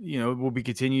 will be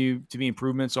continue to be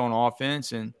improvements on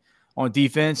offense and on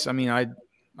defense.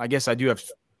 I guess I do have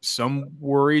some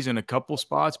worries in a couple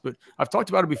spots, but I've talked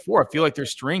about it before. I feel like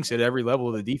there's strengths at every level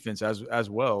of the defense as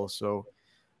well. So,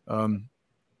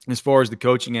 as far as the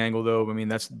coaching angle, though, I mean,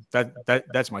 that's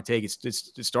my take. It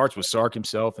starts with Sark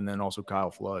himself and then also Kyle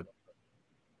Flood.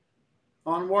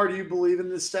 Anwar, do you believe in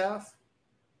this staff?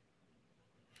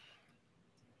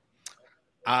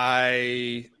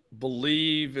 I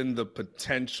believe in the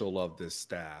potential of this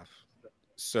staff.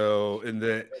 So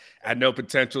I know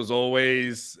potential is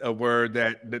always a word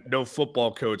that no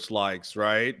football coach likes,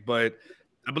 right? But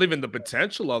I believe in the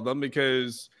potential of them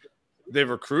because they're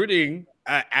recruiting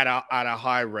at a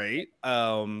high rate.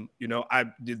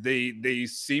 They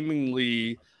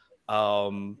seemingly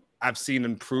I've seen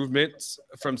improvements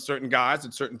from certain guys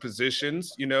at certain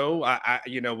positions.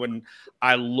 When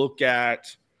I look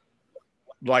at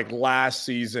like last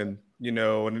season,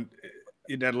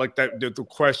 and like that the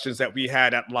questions that we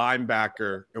had at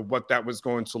linebacker and what that was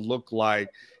going to look like,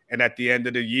 and at the end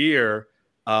of the year,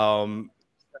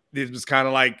 it was kind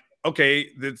of like, okay,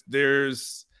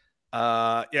 there's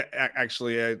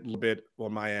actually a little bit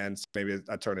on my end, so maybe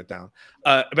I turn it down.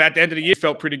 But at the end of the year,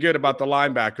 felt pretty good about the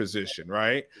linebacker position,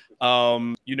 right?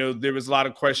 There was a lot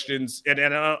of questions, and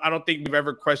I don't think we've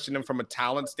ever questioned them from a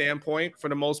talent standpoint for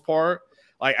the most part.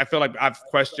 Like, I feel like I've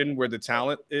questioned where the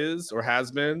talent is or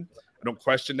has been. I don't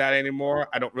question that anymore.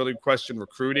 I don't really question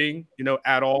recruiting,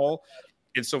 at all.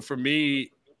 And so for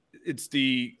me, it's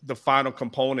the final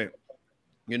component,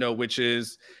 which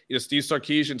is, Steve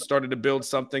Sarkisian started to build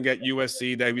something at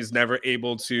USC that he was never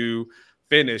able to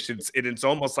finish. It's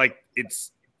almost like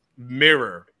it's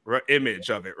mirror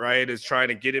image of it, right? It's trying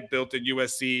to get it built at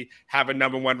USC, have a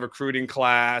number one recruiting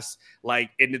class, and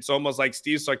it's almost like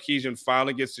Steve Sarkisian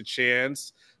finally gets a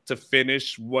chance to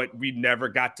finish what we never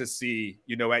got to see,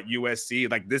 at USC.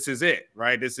 Like, this is it,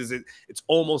 right? This is it. It's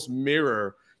almost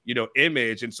mirror,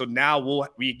 image. And so now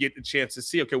we get the chance to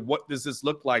see, okay, what does this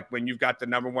look like when you've got the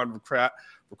number one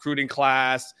recruiting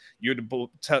class, you're the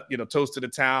toast of the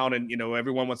town, and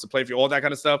everyone wants to play for you, all that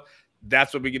kind of stuff.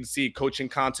 That's what we get to see, coaching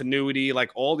continuity,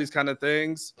 like all these kind of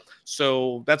things.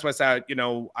 So that's why I said,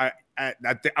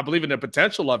 I believe in the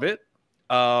potential of it.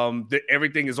 That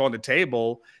everything is on the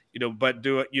table, but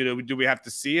do we have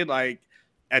to see it? Like,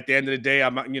 at the end of the day,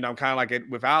 I'm kind of like it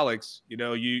with Alex. You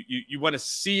want to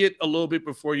see it a little bit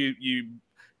before you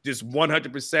just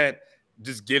 100%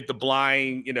 just give the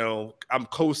blind. I'm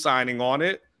co-signing on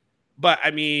it, but I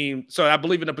mean, so I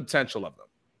believe in the potential of them.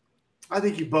 I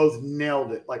think you both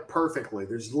nailed it, like, perfectly.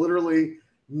 There's literally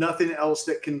nothing else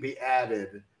that can be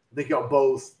added. I think y'all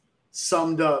both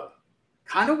summed up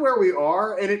kind of where we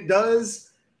are, and it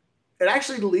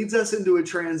actually leads us into a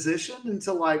transition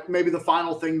into, like, maybe the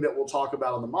final thing that we'll talk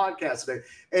about on the Modcast today.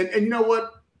 And you know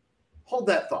what? Hold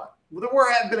that thought.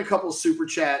 There have been a couple of super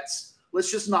chats.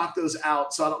 Let's just knock those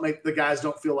out so I don't make the guys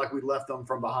don't feel like we left them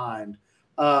from behind.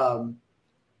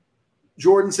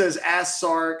 Jordan says, ask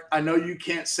Sark. I know you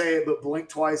can't say it, but blink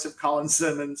twice if Colin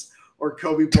Simmons or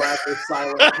Kobe Black are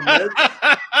silent commits.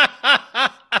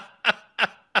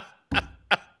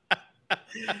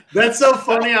 That's so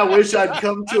funny. I wish I'd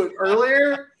come to it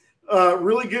earlier.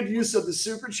 Really good use of the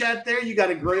super chat there. You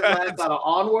got a great laugh out of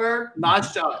Onwar.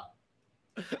 Nice job.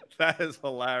 That is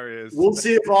hilarious. We'll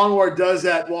see if Onwar does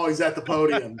that while he's at the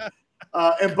podium.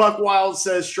 And Buck Wild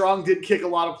says, Strong did kick a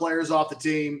lot of players off the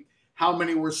team. How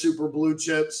many were super blue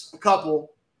chips? A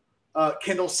couple.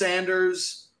 Kendall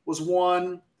Sanders was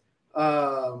one.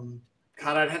 God,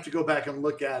 I'd have to go back and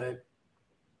look at it.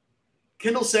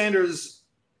 Kendall Sanders,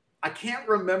 I can't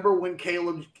remember when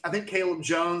I think Caleb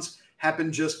Jones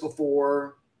happened just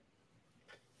before.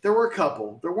 There were a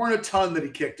couple. There weren't a ton that he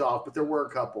kicked off, but there were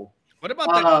a couple. What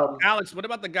about Alex? What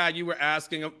about the guy you were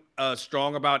asking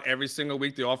Strong about every single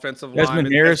week, the offensive line?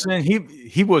 Desmond Harrison.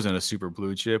 He wasn't a super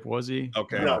blue chip, was he?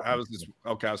 Okay, no. I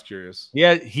was curious.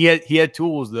 Yeah, he had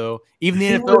tools though. Even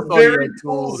the NFL was thought he very had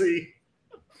tools. toolsy.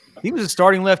 He was a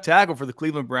starting left tackle for the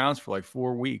Cleveland Browns for like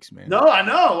 4 weeks, man. No, I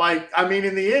know. Like, I mean,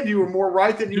 in the end, you were more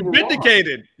right than you were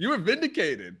vindicated. Wrong. You were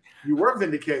vindicated. You were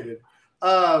vindicated.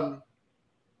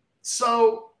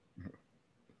 So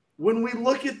when we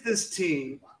look at this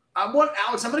team,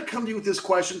 Alex, I'm going to come to you with this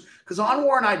question because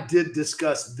Anwar and I did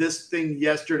discuss this thing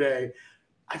yesterday.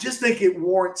 I just think it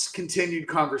warrants continued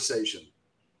conversation.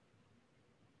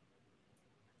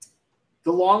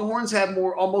 The Longhorns have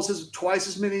twice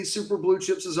as many super blue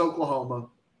chips as Oklahoma.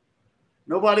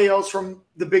 Nobody else from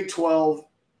the Big 12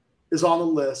 is on the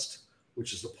list,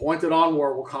 which is the point that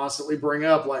Onwar will constantly bring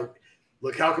up. Like,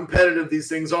 look how competitive these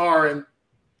things are, and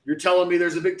you're telling me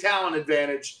there's a big talent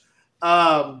advantage.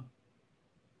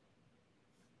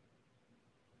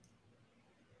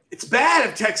 It's bad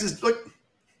if Texas – look,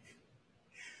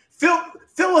 fill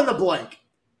blank.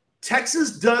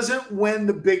 Texas doesn't win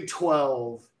the Big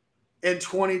 12 in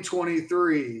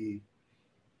 2023,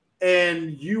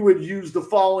 and you would use the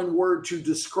following word to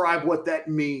describe what that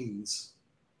means.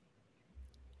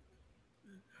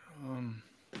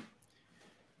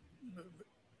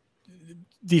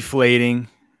 Deflating.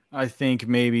 I think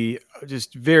maybe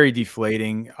just very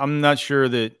deflating. I'm not sure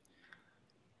that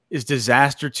is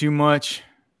disaster too much.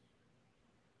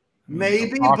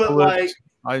 Maybe, apocalypse.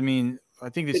 but like, I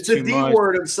think it's too a D much.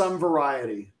 word of some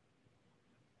variety.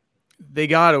 They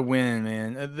got to win,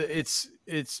 man.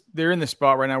 They're in the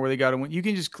spot right now where they got to win. You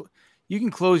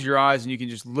can close your eyes and you can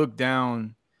just look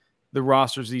down the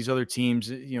rosters of these other teams.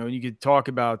 You could talk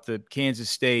about the Kansas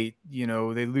State. They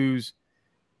lose.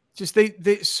 Just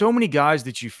they so many guys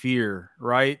that you fear,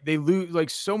 right? They lose like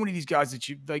so many of these guys that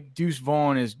you like. Deuce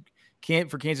Vaughn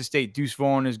for Kansas State. Deuce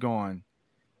Vaughn is gone.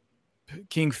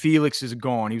 King Felix is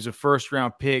gone. He was a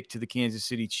first-round pick to the Kansas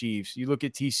City Chiefs. You look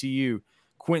at TCU.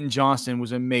 Quentin Johnston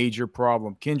was a major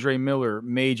problem. Kendre Miller,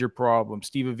 major problem.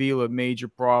 Steve Avila, major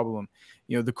problem.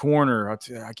 The corner. I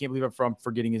can't believe I'm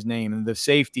forgetting his name. And the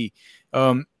safety.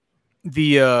 You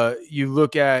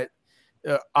look at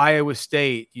Iowa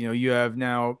State. You have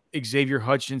now Xavier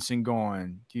Hutchinson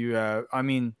gone.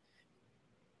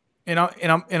 And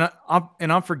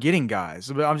I'm forgetting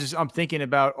guys. But I'm thinking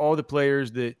about all the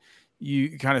players that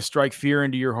you kind of strike fear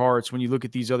into your hearts when you look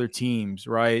at these other teams,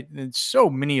 right? And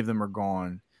so many of them are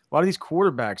gone. A lot of these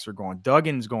quarterbacks are gone.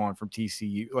 Duggan's gone from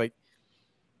TCU. Like,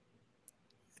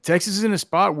 Texas is in a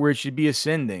spot where it should be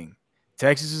ascending.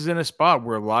 Texas is in a spot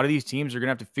where a lot of these teams are going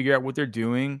to have to figure out what they're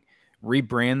doing,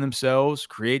 rebrand themselves,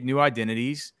 create new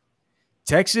identities.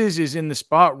 Texas is in the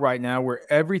spot right now where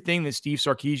everything that Steve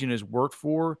Sarkisian has worked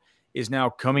for is now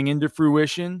coming into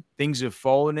fruition. Things have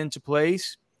fallen into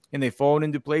place. And they've fallen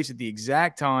into place at the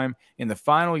exact time in the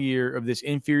final year of this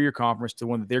inferior conference to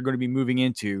one that they're going to be moving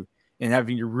into and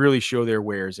having to really show their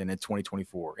wares in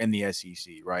 2024 in the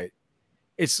SEC, right?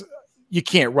 You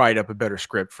can't write up a better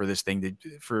script for this thing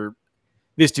for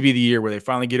this to be the year where they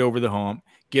finally get over the hump,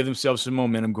 give themselves some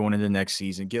momentum going into the next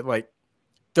season.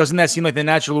 Doesn't that seem like the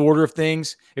natural order of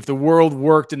things? If the world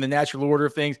worked in the natural order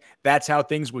of things, that's how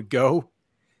things would go.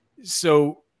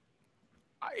 So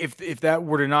if that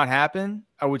were to not happen,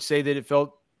 I would say that it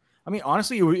felt,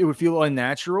 honestly, it would feel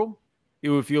unnatural. It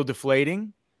would feel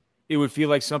deflating. It would feel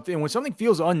like something. And when something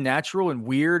feels unnatural and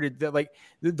weird,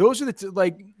 those are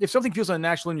if something feels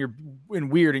unnatural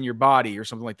and weird in your body or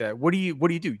something like that, what do you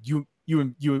do? You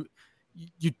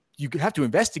have to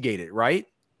investigate it, right?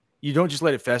 You don't just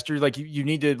let it fester. Like you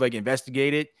need to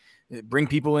investigate it, bring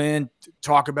people in,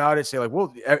 talk about it, say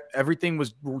well, everything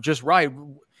was just right.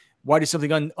 Why did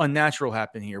something unnatural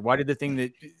happen here? Why did the thing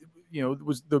that,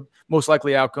 was the most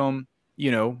likely outcome,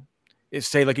 is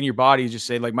say in your body, just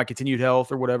say my continued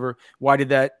health or whatever. Why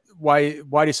did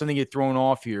something get thrown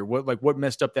off here? What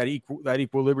messed up that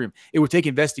equilibrium? It would take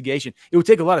investigation. It would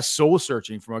take a lot of soul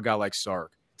searching from a guy like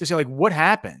Sark to say what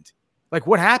happened?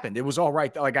 What happened? It was all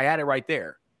right. I had it right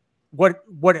there. What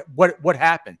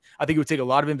happened? I think it would take a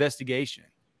lot of investigation.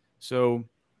 So,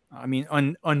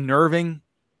 unnerving,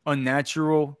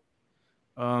 unnatural,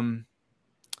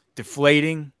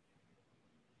 deflating.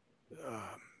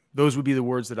 Those would be the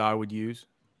words that I would use.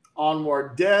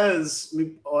 Onward.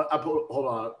 Hold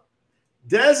on.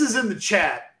 Dez is in the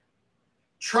chat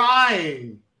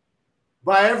trying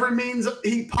by every means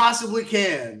he possibly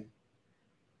can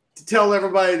to tell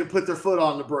everybody to put their foot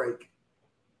on the brake.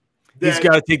 He's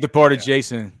got to take the part of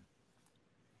Jason.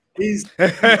 He's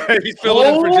filling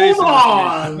in for Jason.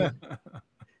 On.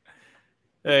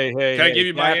 Hey, can I give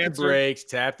you my answer?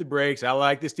 Tap the brakes. I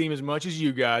like this team as much as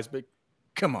you guys, but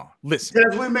come on, listen.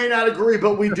 Dez, we may not agree,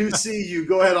 but we do see you.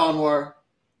 Go ahead, Anwar.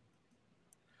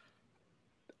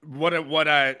 What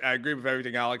I agree with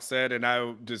everything Alex said, and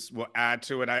I just will add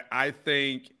to it. I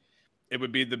think it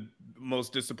would be the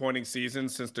most disappointing season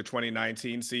since the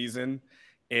 2019 season.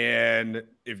 And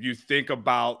if you think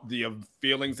about the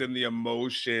feelings and the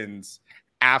emotions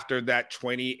after that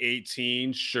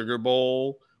 2018 Sugar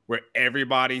Bowl, where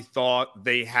everybody thought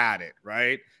they had it,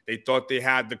 right? They thought they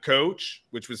had the coach,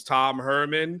 which was Tom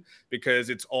Herman, because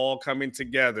it's all coming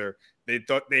together. They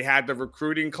thought they had the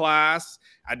recruiting class.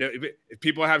 I know if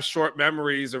people have short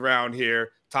memories around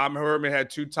here, Tom Herman had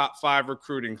 2 top 5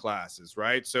 recruiting classes,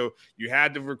 right? So you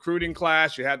had the recruiting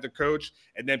class, you had the coach,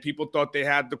 and then people thought they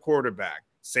had the quarterback.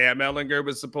 Sam Ehlinger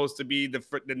was supposed to be the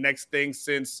next thing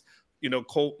since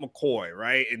Colt McCoy,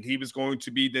 right? And he was going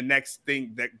to be the next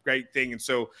thing, that great thing. And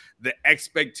so the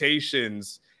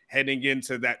expectations heading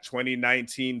into that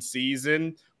 2019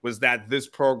 season was that this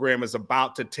program is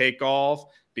about to take off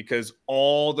because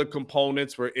all the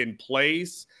components were in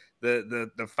place.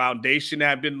 the foundation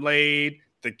had been laid.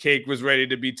 The cake was ready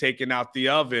to be taken out the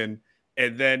oven.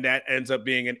 And then that ends up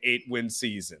being an 8-win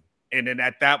season. And then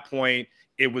at that point,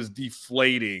 it was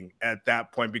deflating at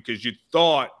that point because you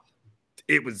thought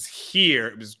it was here.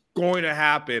 It was going to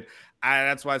happen.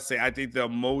 That's why I say I think the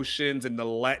emotions and the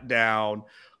letdown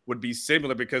would be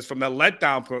similar because from the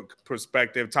letdown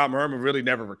perspective, Tom Herman really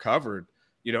never recovered,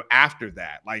 after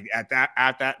that. Like at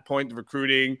that point, the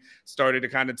recruiting started to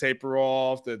kind of taper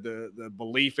off. The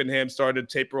belief in him started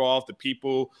to taper off. The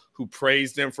people who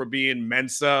praised him for being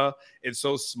Mensa and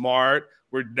so smart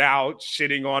were now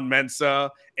shitting on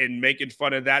Mensa and making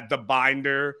fun of that. The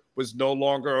binder was no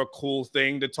longer a cool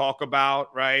thing to talk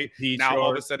about, right? Now,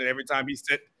 all of a sudden, every time he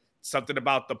said something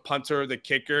about the punter, the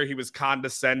kicker, he was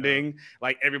condescending.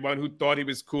 Like everyone who thought he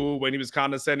was cool when he was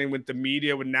condescending with the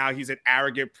media, when now he's an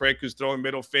arrogant prick who's throwing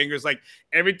middle fingers. Like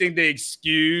everything they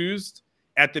excused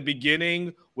at the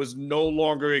beginning was no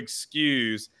longer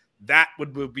excused. That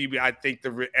would be, I think,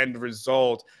 the end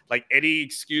result. Like any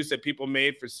excuse that people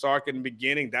made for Sark in the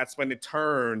beginning, that's when it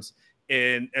turns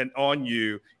and on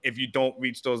you if you don't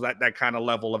reach that kind of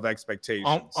level of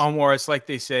expectations. Omar, it's like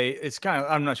they say, it's kind of,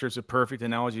 I'm not sure it's a perfect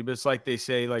analogy, but it's like they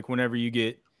say, like whenever you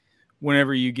get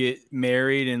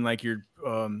married and like you're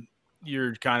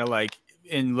kind of like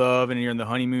in love and you're in the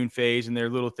honeymoon phase and there are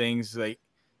little things like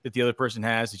that the other person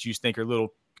has that you think are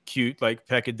little cute, like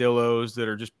peccadillos that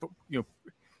are just,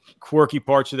 quirky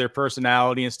parts of their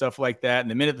personality and stuff like that.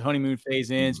 And the minute the honeymoon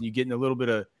phase ends and you get in a little bit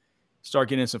of, start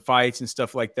getting in some fights and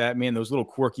stuff like that, man, those little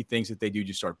quirky things that they do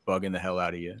just start bugging the hell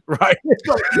out of you, right?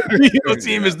 You don't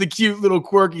see them as the cute little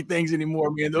quirky things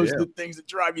anymore, man. Those are the things that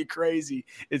drive you crazy.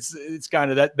 It's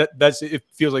kind of that's it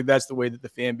feels like that's the way that the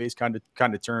fan base kind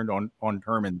of turned on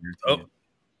Herman.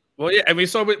 Well, yeah, and we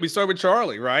saw with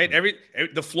Charlie, right?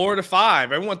 The Florida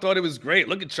Five, everyone thought it was great.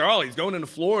 Look at Charlie; he's going into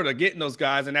Florida, getting those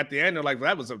guys, and at the end, they're like,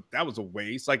 well, "That was a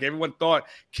waste." Like everyone thought,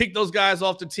 kick those guys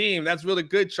off the team. That's really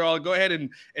good, Charlie. Go ahead and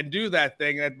do that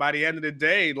thing. And by the end of the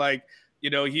day, like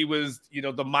he was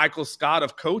the Michael Scott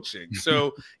of coaching.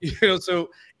 So so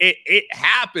it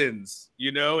happens,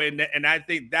 and I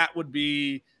think that would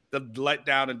be the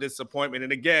letdown and disappointment.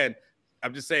 And again,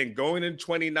 I'm just saying, going in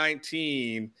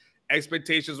 2019.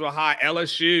 Expectations were high.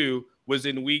 LSU was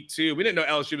in week 2. We didn't know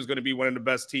LSU was going to be one of the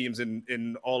best teams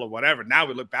in all of whatever. Now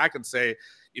we look back and say,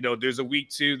 there's a week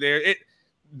 2 there.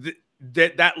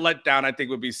 That letdown, I think,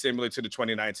 would be similar to the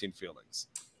 2019 feelings.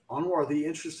 Anwar, the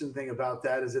interesting thing about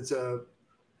that is it's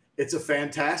a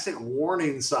fantastic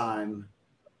warning sign,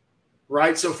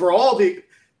 right? So for all the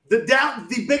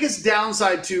biggest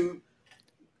downside to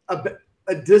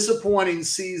a disappointing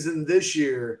season this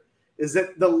year is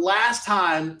that the last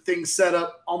time things set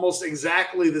up almost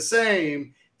exactly the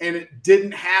same and it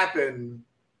didn't happen,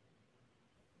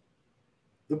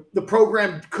 the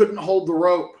program couldn't hold the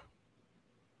rope,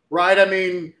 right? I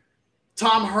mean,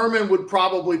 Tom Herman would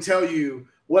probably tell you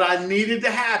what I needed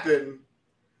to happen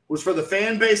was for the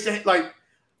fan base to, like,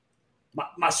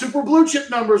 my super blue chip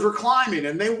numbers were climbing,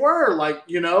 and they were, like,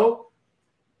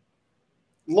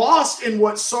 lost in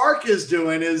what Sark is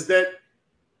doing is that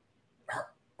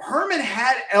Herman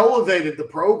had elevated the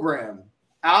program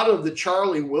out of the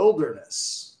Charlie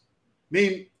wilderness. I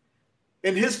mean,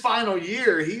 in his final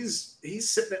year, he's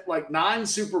sitting at like 9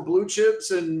 super blue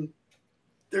chips, and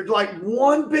they're like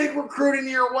one big recruiting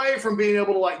year away from being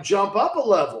able to like jump up a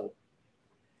level.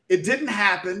 It didn't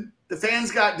happen. The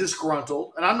fans got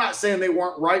disgruntled, and I'm not saying they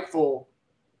weren't rightful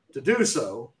to do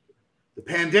so. The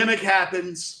pandemic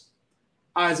happens.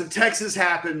 Eyes of Texas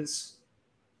happens.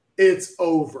 It's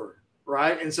over.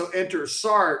 Right. And so enter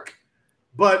Sark.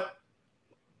 But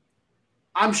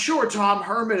I'm sure Tom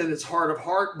Herman in his heart of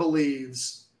heart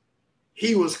believes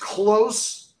he was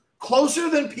closer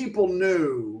than people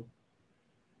knew.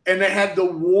 And they had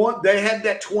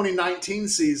that 2019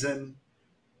 season.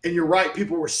 And you're right,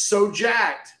 people were so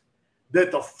jacked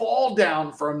that the fall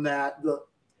down from that, the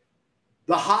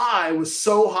high was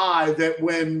so high that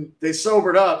when they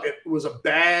sobered up, it was a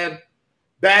bad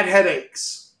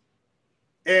headaches.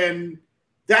 And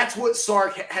that's what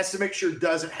Sark has to make sure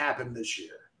doesn't happen this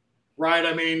year, right?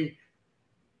 I mean,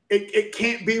 it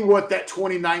can't be what that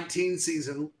 2019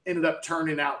 season ended up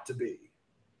turning out to be.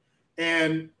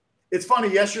 And it's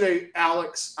funny, yesterday,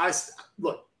 Alex,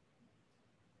 look,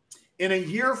 in a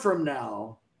year from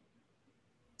now,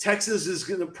 Texas is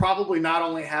going to probably not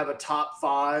only have a top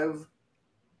 5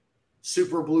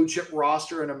 super blue chip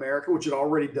roster in America, which it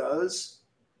already does,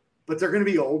 but they're going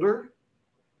to be older.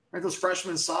 Right, those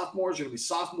freshmen and sophomores are going to be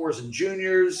sophomores and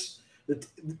juniors. A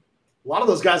lot of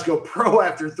those guys go pro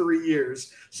after 3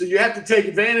 years. So you have to take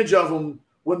advantage of them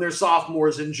when they're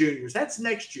sophomores and juniors. That's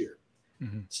next year.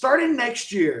 Starting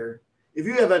next year, if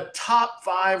you have a top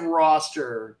 5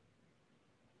 roster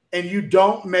and you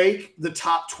don't make the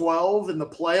top 12 in the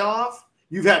playoff,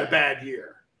 you've had a bad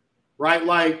year, right?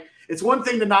 Like, it's one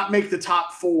thing to not make the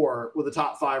top 4 with a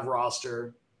top 5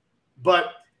 roster,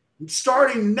 but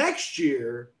starting next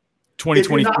year,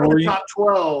 2024, if you're not in the top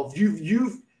 12,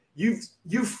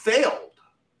 you've failed.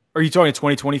 Are you talking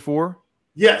 2024?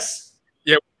 Yes.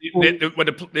 Yeah, it'll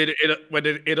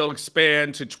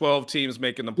expand to 12 teams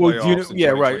making the playoffs.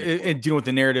 Well, right. And do you know what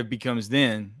the narrative becomes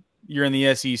then? You're in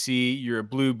the SEC. You're a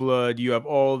blue blood. You have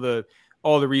all the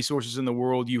resources in the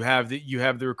world. You have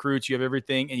the recruits. You have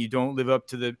everything, and you don't live up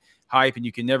to the hype, and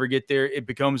you can never get there. It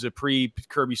becomes a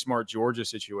pre-Kirby Smart Georgia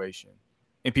situation,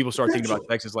 and people start thinking about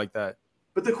Texas like that.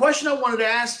 But the question I wanted to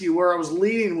ask you, where I was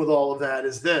leading with all of that,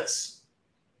 is this.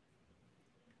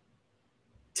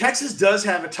 Texas does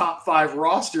have a top 5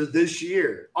 roster this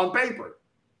year on paper.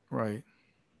 Right.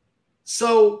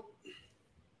 So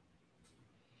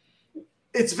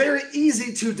it's very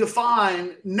easy to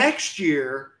define next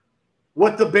year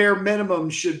what the bare minimum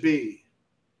should be.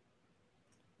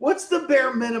 What's the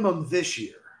bare minimum this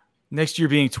year? Next year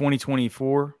being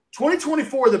 2024?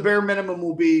 2024, the bare minimum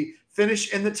will be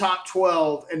finish in the top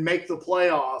 12 and make the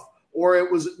playoff, or it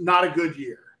was not a good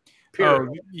year. Period.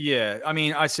 Oh, yeah. I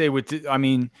mean, I say what you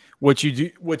do,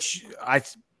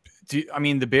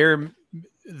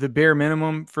 the bare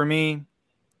minimum for me,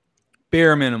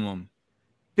 bare minimum,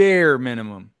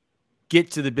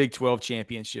 get to the Big 12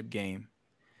 championship game.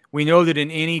 We know that in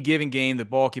any given game, the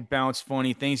ball can bounce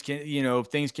funny. Things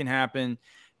can happen.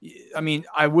 I mean,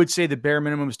 I would say the bare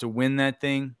minimum is to win that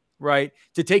thing, right?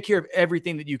 To take care of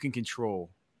everything that you can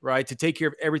control, right? To take care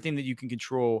of everything that you can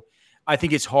control. I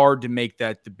think it's hard to make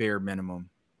that the bare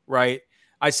minimum, right?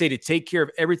 I say to take care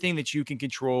of everything that you can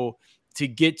control to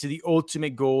get to the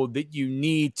ultimate goal that you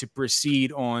need to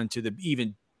proceed on to the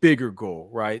even bigger goal,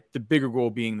 right? The bigger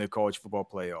goal being the college football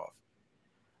playoff.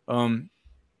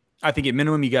 I think at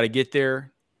minimum, you got to get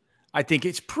there. I think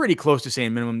it's pretty close to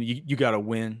saying minimum, you got to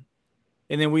win.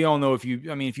 And then we all know if you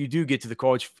do get to the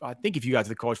college, I think if you got to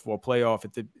the college football playoff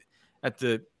at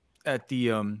the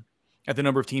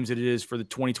number of teams that it is for the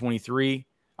 2023,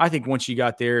 I think once you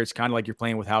got there, it's kind of like you're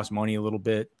playing with house money a little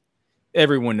bit.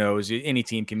 Everyone knows any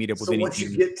team can meet up with any team. So once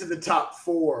you get to the top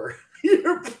 4,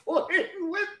 you're playing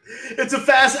with – it's a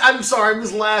fast – I'm sorry, I'm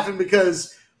just laughing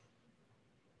because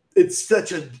it's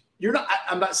such a – you're not –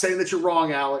 I'm not saying that you're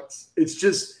wrong, Alex. It's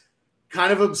just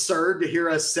kind of absurd to hear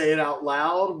us say it out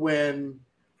loud when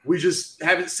we just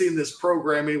haven't seen this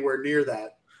program anywhere near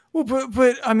that. Well,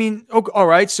 but I mean, okay, all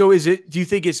right. So do you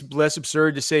think it's less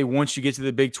absurd to say once you get to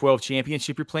the Big 12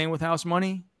 championship, you're playing with house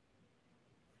money?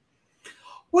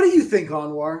 What do you think,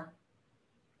 Anwar?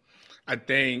 I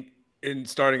think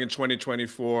starting in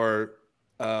 2024,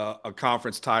 a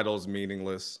conference title is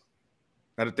meaningless.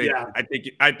 I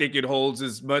think it holds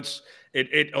as much.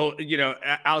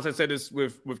 Alex, I said this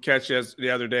with Ketch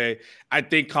the other day. I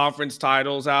think conference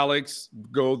titles, Alex,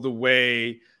 go the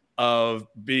way of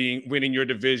winning your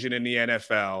division in the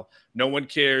NFL. No one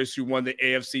cares who won the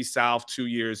AFC South 2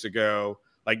 years ago.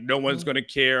 Like, no one's going to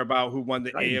care about who won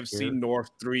the AFC North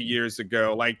 3 years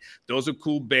ago. Like, those are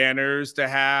cool banners to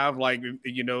have, like,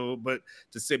 but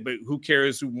who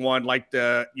cares who won, like,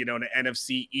 the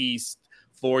NFC East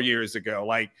 4 years ago?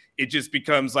 Like, it just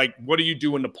becomes like, what do you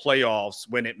do in the playoffs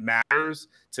when it matters?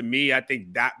 To me, I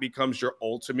think that becomes your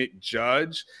ultimate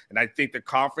judge. And I think the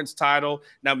conference title,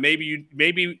 now maybe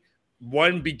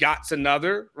one begots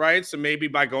another, right? So maybe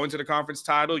by going to the conference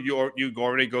title, you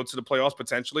already go to the playoffs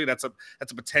potentially. That's a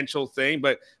potential thing.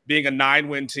 But being a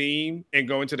 9-win team and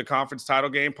going to the conference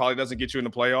title game probably doesn't get you in the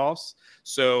playoffs.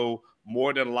 So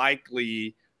more than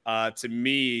likely, to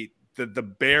me,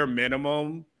 the bare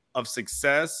minimum of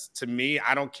success, to me,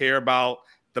 I don't care about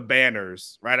the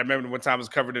banners, right? I remember one time I was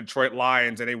covering the Detroit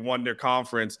Lions and they won their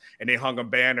conference and they hung a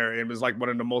banner. And it was like one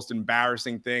of the most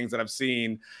embarrassing things that I've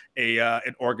seen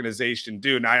an organization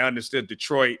do. And I understood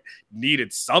Detroit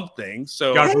needed something.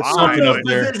 So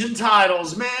division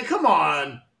titles, man. Come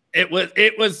on. It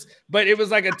was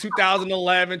like a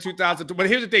 2011, 2002. But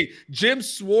here's the thing. Jim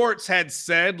Schwartz had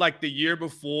said like the year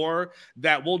before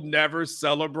that we'll never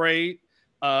celebrate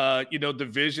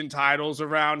division titles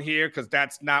around here because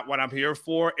that's not what I'm here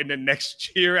for. And the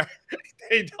next year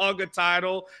they hung a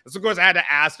title. So of course I had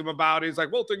to ask him about it. He's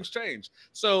like, well, things change.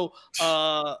 So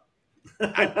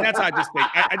that's how I just think.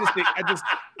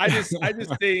 I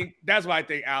just think that's why I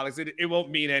think, Alex, it won't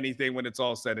mean anything when it's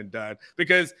all said and done.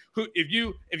 Because if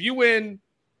you win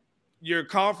your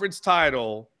conference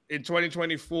title in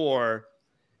 2024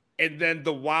 and then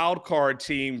the wild card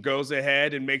team goes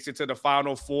ahead and makes it to the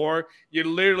Final Four, you're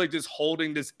literally just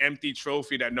holding this empty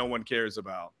trophy that no one cares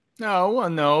about.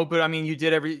 No, but I mean, you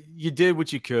did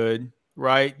what you could,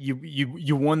 right?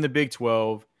 You won the Big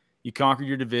 12. You conquered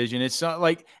your division. It's not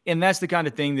like, and that's the kind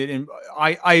of thing that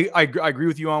I agree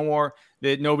with you, Anwar,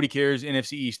 that nobody cares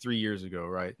NFC East 3 years ago,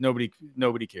 right? Nobody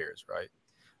cares, right?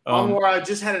 Anwar, I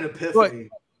just had an epiphany.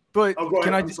 But go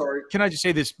ahead. I'm sorry. Can I just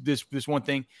say this one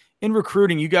thing? In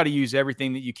recruiting, you got to use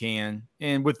everything that you can.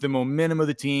 And with the momentum of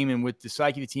the team and with the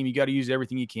psyche of the team, you got to use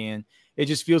everything you can. It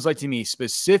just feels like to me,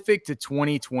 specific to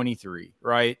 2023,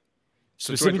 right?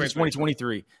 Specific to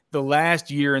 2023, the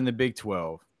last year in the Big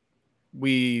 12,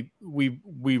 we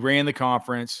ran the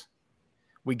conference.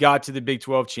 We got to the Big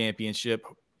 12 championship.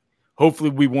 Hopefully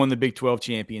we won the Big 12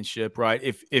 championship, right?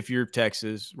 If you're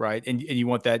Texas, right? And you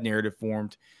want that narrative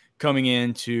formed coming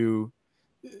into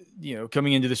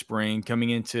the spring,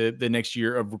 coming into the next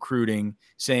year of recruiting,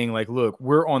 saying like, look,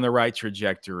 we're on the right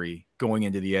trajectory going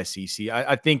into the SEC.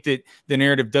 I think that the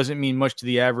narrative doesn't mean much to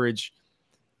the average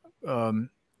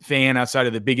fan outside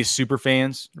of the biggest super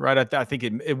fans, right? I think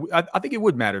it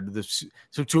would matter to this.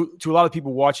 So to a lot of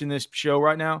people watching this show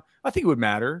right now, I think it would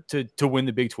matter to win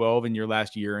the Big 12 in your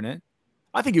last year in it.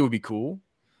 I think it would be cool.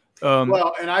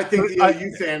 Well, and I think the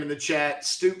OU fan in the chat,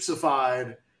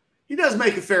 Stoopsified, he does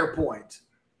make a fair point.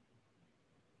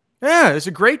 Yeah, it's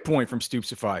a great point from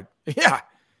Stoopsified. Yeah.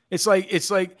 It's like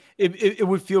it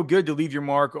would feel good to leave your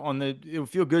mark on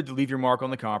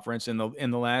the conference in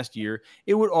the last year.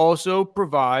 It would also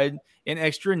provide an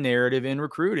extra narrative in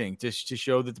recruiting to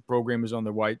show that the program is on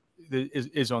the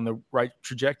right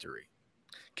trajectory.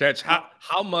 Catch,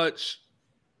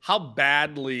 how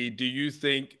badly do you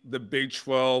think the Big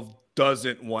 12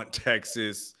 doesn't want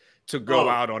Texas to go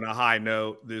out on a high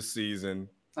note this season?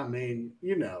 I mean,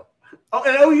 Oh,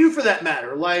 and OU for that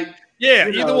matter. Like,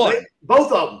 either one.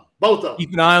 Both of them.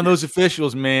 Keep an eye on those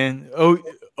officials, man.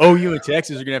 OU and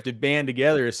Texas are going to have to band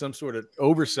together as some sort of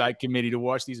oversight committee to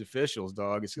watch these officials,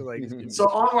 dog. It's like so,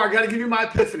 Anwar, I got to give you my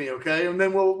epiphany, okay? And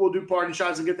then we'll do parting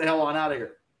shots and get the hell on out of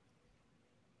here.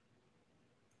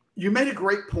 You made a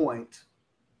great point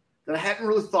that I hadn't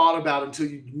really thought about until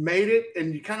you made it,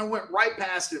 and you kind of went right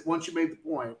past it once you made the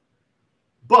point.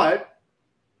 But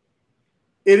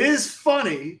it is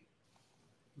funny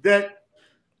that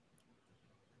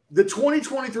the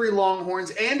 2023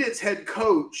 Longhorns and its head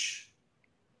coach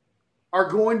are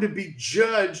going to be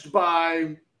judged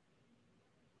by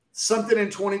something in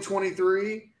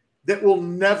 2023 that will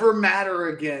never matter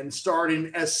again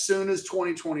starting as soon as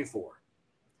 2024.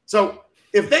 So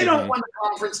if they don't win the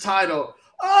conference title,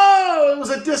 it was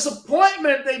a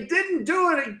disappointment. They didn't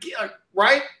do it again,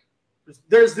 right?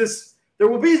 There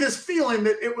will be this feeling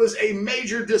that it was a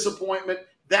major disappointment.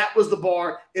 That was the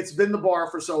bar. It's been the bar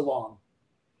for so long.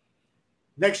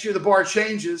 Next year, the bar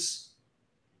changes.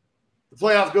 The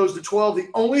playoff goes to 12. The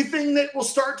only thing that will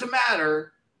start to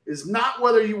matter is not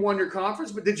whether you won your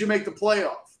conference, but did you make the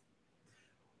playoff?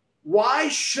 Why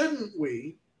shouldn't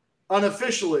we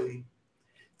unofficially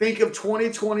think of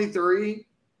 2023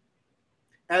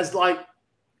 as like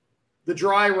the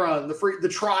dry run, the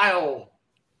trial,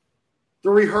 the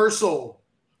rehearsal?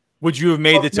 Would you have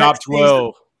made the top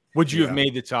 12? Would you have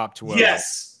made the top 12?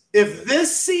 Yes. If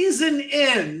this season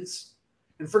ends,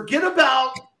 and forget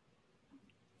about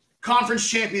conference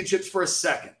championships for a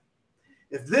second.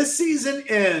 If this season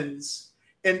ends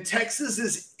and Texas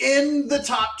is in the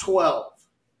top 12,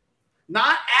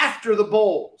 not after the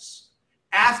bowls,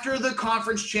 after the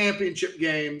conference championship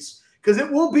games, because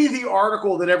it will be the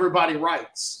article that everybody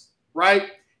writes,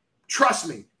 right? Trust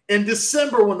me, in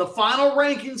December when the final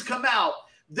rankings come out,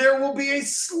 there will be a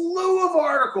slew of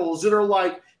articles that are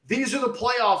like, these are the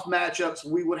playoff matchups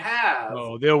we would have.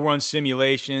 Oh, they'll run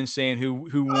simulations saying who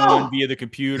won via the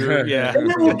computer. Yeah. And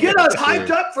then will get us hyped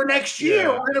up for next year. Yeah.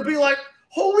 We're going to be like,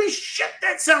 holy shit,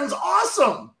 that sounds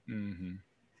awesome. Mm-hmm.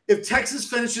 If Texas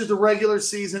finishes the regular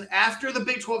season after the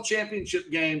Big 12 championship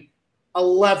game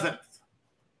 11th,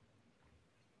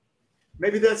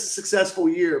 maybe that's a successful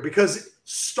year, because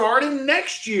starting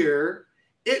next year,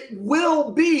 it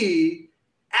will be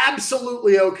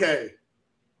absolutely okay.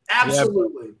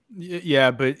 Absolutely.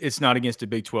 Yeah, but it's not against a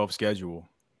Big 12 schedule.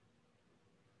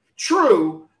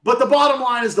 True, but the bottom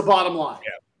line is the bottom line.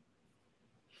 Yeah.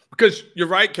 Because you're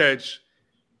right, Kedge.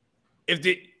 If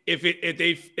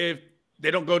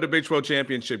they don't go to Big 12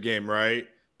 championship game, right?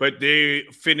 But they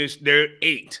finish their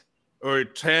 8 or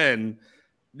 10,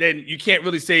 then you can't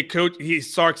really say Coach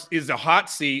Sark's is a hot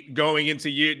seat going into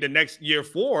the next year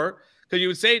 4, because you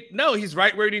would say no, he's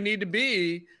right where he need to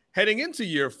be heading into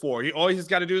year 4. All he's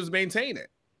got to do is maintain it.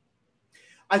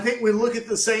 I think we look at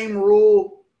the same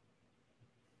rule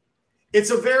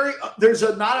it's there's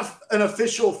not an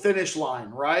official finish line,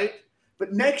 right?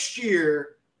 But next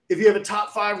year, if you have a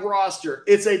top 5 roster,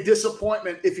 it's a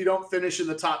disappointment if you don't finish in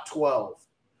the top 12.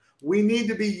 We need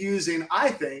to be using, I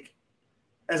think,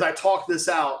 as I talk this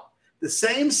out, the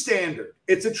same standard.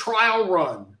 It's a trial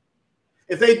run.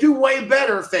 If they do way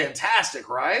better, fantastic,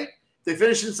 right? If they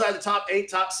finish inside the top 8,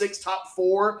 top 6, top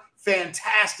 4,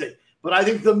 fantastic. But I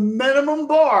think the minimum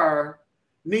bar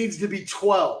needs to be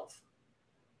 12.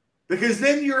 Because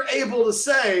then you're able to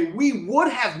say, we would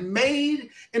have made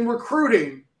in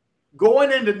recruiting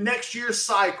going into next year's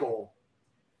cycle,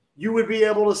 you would be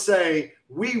able to say,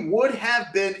 we would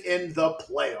have been in the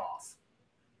playoff.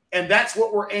 And that's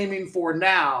what we're aiming for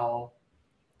now.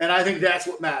 And I think that's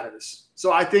what matters.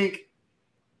 So I think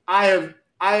I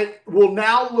will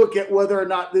now look at whether or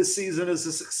not this season is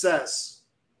a success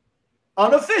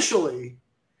unofficially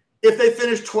if they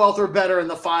finish 12th or better in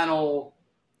the final.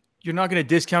 You're not going to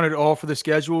discount it all for the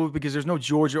schedule because there's no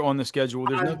Georgia on the schedule.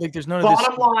 There's none of this.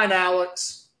 Bottom line,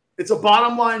 Alex, it's a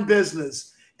bottom line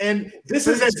business. And this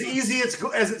is as easy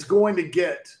as it's going to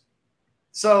get.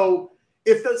 So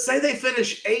if say they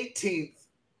finish 18th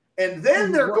and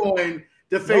then they're going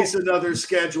to face another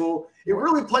schedule, it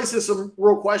really places some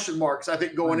real question marks, I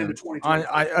think, going into 2020.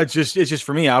 It's just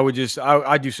for me,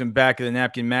 I do some back of the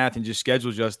napkin math and just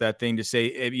schedule just that thing to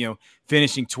say,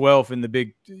 finishing 12th in the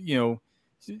big,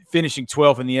 finishing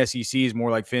 12th in the SEC is more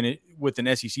like with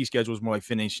an SEC schedule is more like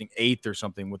finishing 8th or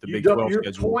something with the Big 12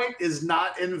 schedule. Your point is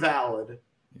not invalid.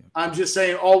 Yeah. I'm just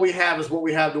saying all we have is what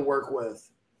we have to work with.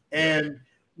 And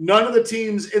none of the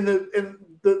teams in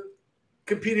the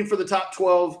competing for the top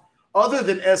 12 other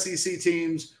than SEC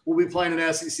teams will be playing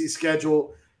an SEC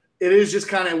schedule. It is just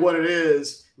kind of what it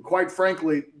is. And quite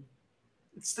frankly,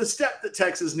 it's the step that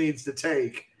Texas needs to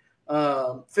take.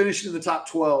 Finishing in the top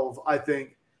 12, I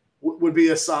think, would be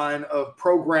a sign of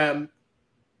program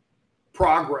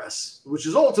progress, which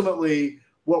is ultimately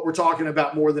what we're talking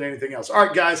about more than anything else. All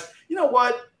right, guys, you know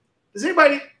what? Does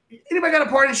anybody got a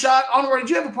parting shot? Onward, did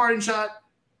you have a parting shot?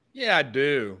 Yeah, I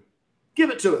do. Give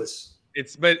it to us.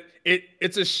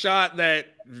 It's a shot that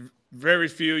very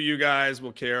few of you guys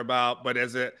will care about, but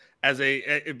but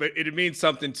it means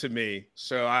something to me.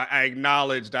 So I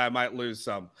acknowledge that I might lose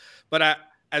some. But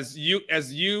as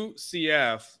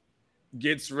UCF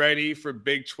gets ready for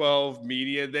Big 12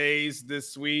 media days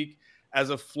this week, as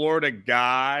a Florida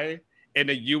guy and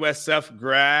a USF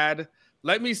grad,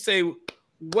 let me say,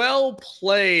 well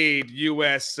played,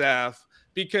 USF,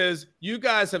 because you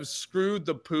guys have screwed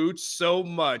the pooch so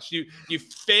much. They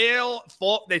fell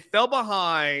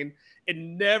behind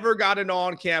and never got an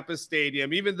on-campus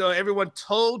stadium, even though everyone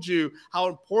told you how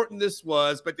important this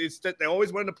was. But they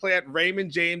always wanted to play at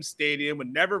Raymond James Stadium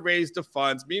and never raised the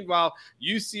funds. Meanwhile,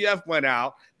 UCF went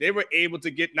out. They were able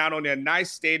to get not only a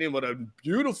nice stadium, but a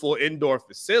beautiful indoor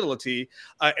facility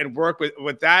and work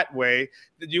with that way.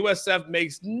 The USF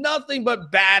makes nothing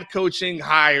but bad coaching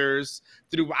hires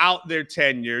throughout their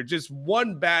tenure, just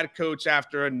one bad coach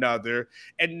after another.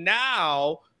 And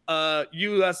now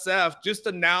USF just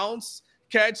announced,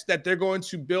 that they're going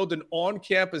to build an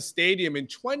on-campus stadium in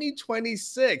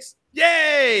 2026.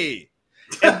 Yay!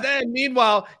 And then,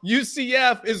 meanwhile,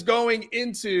 UCF is going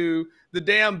into the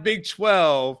damn Big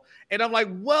 12. And I'm like,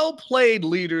 well played,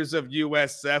 leaders of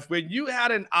USF. When you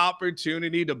had an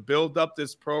opportunity to build up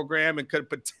this program and could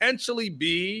potentially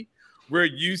be where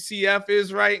UCF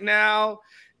is right now,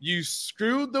 you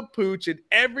screwed the pooch in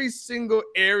every single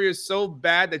area so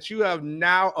bad that you have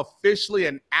now officially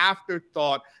an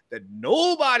afterthought that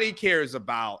nobody cares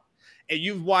about. And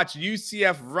you've watched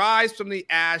UCF rise from the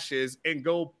ashes and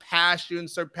go past you and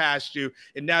surpass you.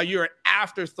 And now you're an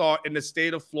afterthought in the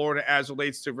state of Florida as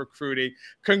relates to recruiting.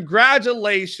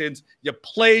 Congratulations. You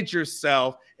played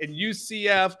yourself. And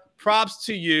UCF, props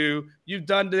to you. You've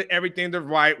done everything the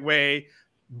right way.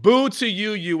 Boo to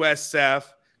you, USF.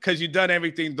 Because you've done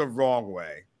everything the wrong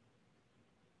way.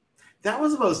 That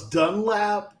was the most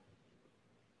Dunlap.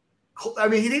 I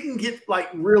mean, he didn't get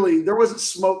really. There wasn't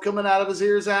smoke coming out of his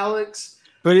ears, Alex.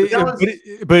 But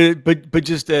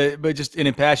just an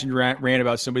impassioned rant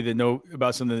about somebody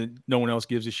about something that no one else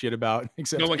gives a shit about.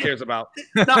 Except no one cares about.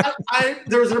 No, I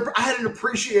had an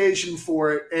appreciation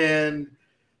for it, and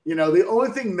the only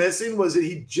thing missing was that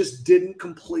he just didn't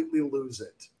completely lose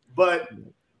it. But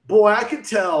boy, I could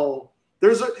tell.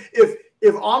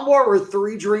 If Anwar were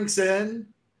 3 drinks in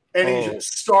and he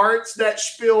just starts that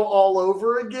spiel all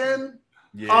over again,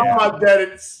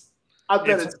 I I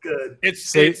bet it's good.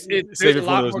 There's a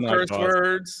lot more curse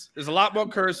words. There's a lot more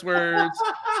curse words.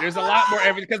 There's a lot more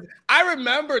everything. Because I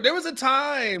remember there was a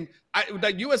time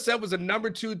that USF was the number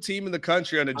 2 team in the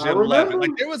country on the Gen 11.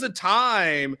 Like there was a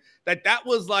time that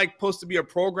was like supposed to be a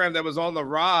program that was on the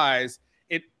rise,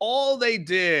 and all they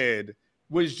did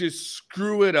was just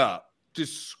screw it up.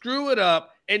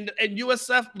 And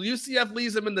UCF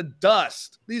leaves them in the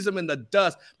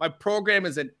dust. My program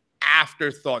is an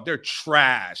afterthought. They're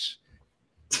trash.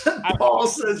 Paul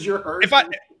says you're hurt. If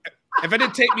it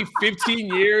didn't take me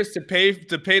 15 years to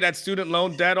pay that student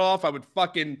loan debt off, I would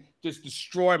fucking just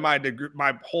destroy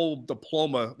my whole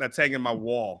diploma that's hanging in my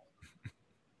wall.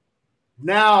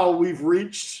 Now we've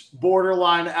reached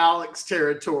borderline Alex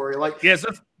territory. Like, yes,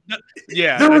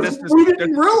 yeah. We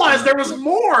didn't realize there was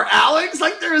more, Alex.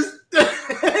 Like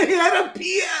he had a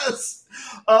PS.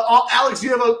 Alex, do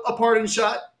you have a parting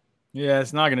shot? Yeah,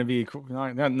 it's not going to be it's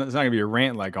not going to be a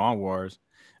rant like on Wars.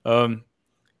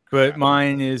 But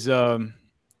mine is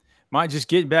mine just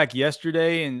getting back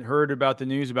yesterday and heard about the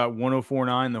news about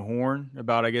 104.9 The Horn,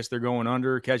 about I guess they're going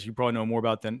under. Catch, you probably know more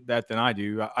about that than I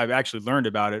do. I've actually learned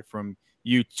about it from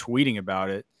you tweeting about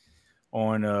it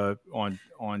on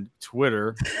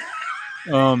Twitter.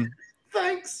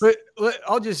 Thanks. But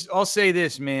I'll say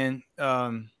this, man.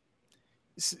 I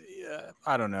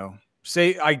don't know.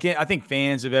 I think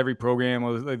fans of every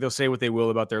program, they'll say what they will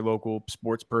about their local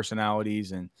sports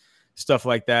personalities and stuff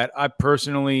like that. I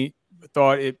personally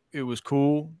thought it was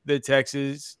cool that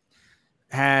Texas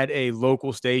had a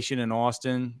local station in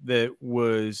Austin that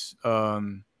was,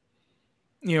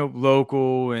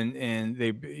 local and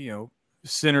they,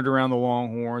 centered around the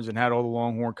Longhorns and had all the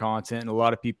Longhorn content and a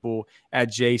lot of people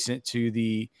adjacent to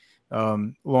the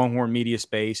Longhorn media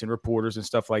space and reporters and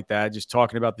stuff like that, just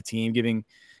talking about the team, giving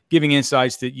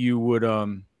insights that you would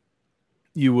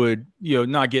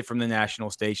not get from the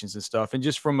national stations and stuff. And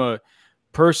just from a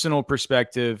personal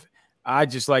perspective, I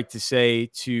just like to say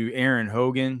to Aaron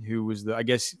Hogan, who was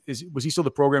was he still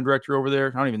the program director over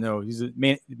there? I don't even know. He's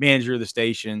the manager of the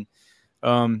station.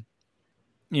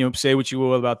 Say what you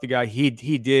will about the guy. He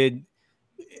did,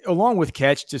 along with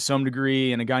Catch to some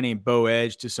degree and a guy named Bo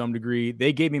Edge to some degree,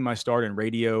 they gave me my start in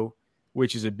radio,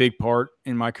 which is a big part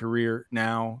in my career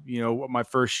now. My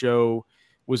first show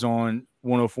was on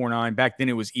 104.9. Back then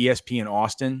it was ESPN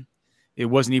Austin. It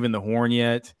wasn't even the Horn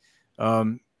yet.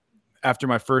 After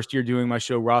my first year doing my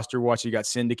show, Roster Watch, it got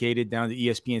syndicated down to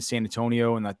ESPN San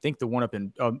Antonio, and I think the one up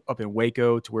in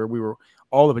Waco, to where we were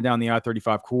all up and down the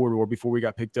I-35 corridor before we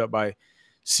got picked up by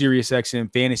Sirius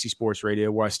XM Fantasy Sports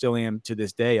Radio, where I still am to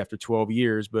this day after 12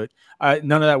 years. But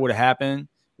none of that would have happened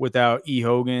without E.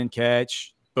 Hogan,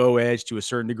 Catch, Bo Edge to a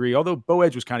certain degree. Although Bo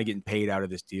Edge was kind of getting paid out of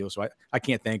this deal, so I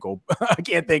can't thank old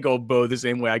Bo the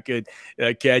same way I could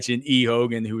Catch and E.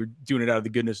 Hogan, who were doing it out of the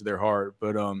goodness of their heart.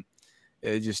 But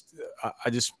I just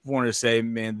wanted to say,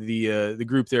 man, the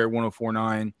group there at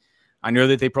 104.9, I know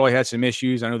that they probably had some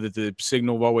issues. I know that the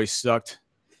signal always sucked.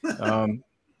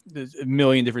 There's a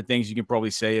million different things you can probably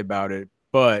say about it,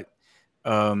 but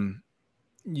I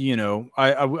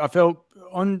felt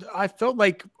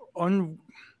like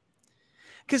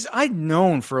because I'd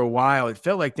known for a while, it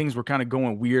felt like things were kind of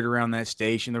going weird around that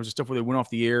station. There was stuff where they went off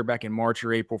the air back in March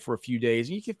or April for a few days,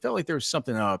 and you felt like there was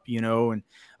something up, and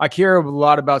I care a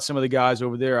lot about some of the guys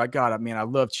over there. I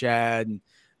love Chad,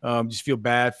 and just feel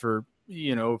bad for,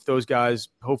 if those guys,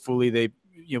 hopefully they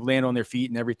land on their feet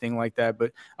and everything like that.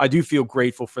 But I do feel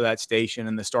grateful for that station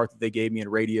and the start that they gave me in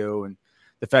radio, and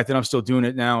the fact that I'm still doing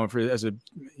it now as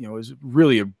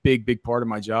really a big part of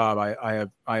my job. I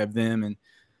have them, and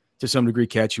to some degree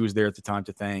Catch, who was there at the time,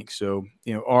 to thank. So,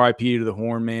 RIP to the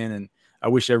Horn, man. And I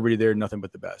wish everybody there nothing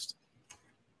but the best.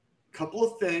 Couple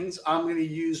of things. I'm going to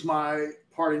use my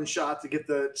parting shot to get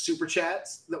the super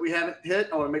chats that we haven't hit.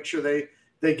 I want to make sure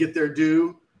they get their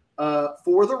due.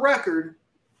 For the record,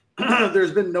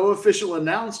 there's been no official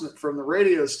announcement from the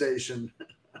radio station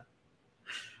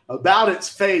about its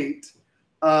fate.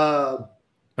 Oh,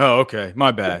 okay.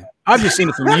 My bad. I've just seen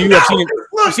it from you. I've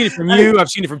seen it from you. I've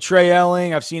seen it from Trey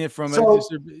Elling. I've seen it from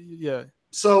yeah.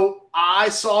 So I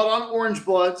saw it on Orange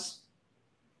Bloods.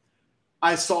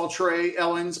 I saw Trey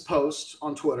Elling's post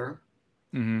on Twitter.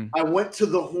 Mm-hmm. I went to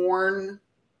the Horn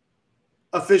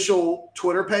official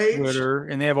Twitter page.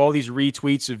 And they have all these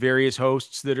retweets of various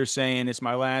hosts that are saying it's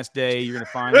my last day. You're going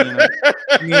to find me.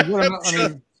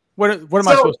 What am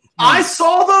I supposed to do? I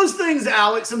saw those things,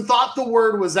 Alex, and thought the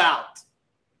word was out.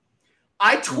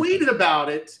 I tweeted about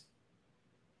it.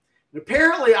 And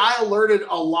apparently, I alerted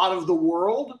a lot of the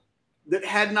world that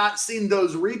had not seen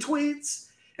those retweets,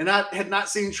 and I had not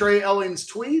seen Trey Elling's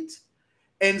tweet.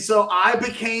 And so I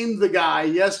became the guy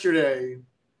yesterday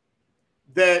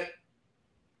that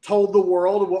told the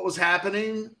world what was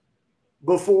happening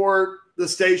before the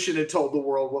station had told the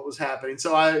world what was happening.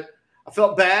 So I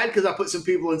felt bad because I put some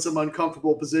people in some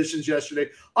uncomfortable positions yesterday,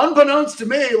 unbeknownst to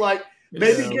me. Like,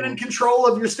 maybe get in control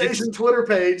of your station Twitter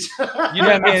page.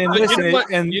 Yeah, man.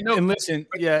 And listen,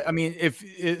 yeah. I mean,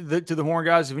 to the Horn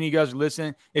guys, if any of you guys are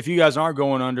listening, if you guys aren't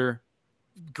going under,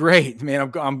 great,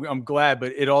 man. I'm glad,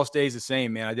 but it all stays the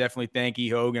same, man. I definitely thank E.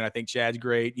 Hogan. I think Chad's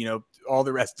great. You know, all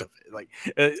the rest of it, like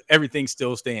everything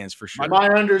still stands for sure. My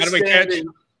understanding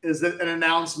is that an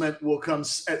announcement will come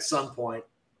at some point.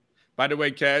 By the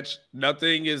way, Catch,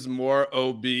 nothing is more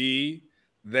OB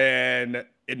than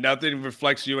nothing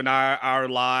reflects you and our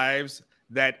lives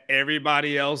that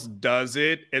everybody else does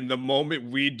it. And the moment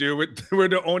we do it, we're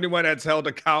the only one that's held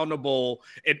accountable,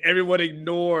 and everyone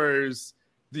ignores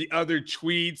the other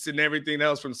tweets and everything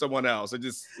else from someone else. It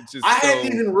just I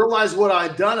hadn't even realized what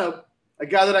I'd done. A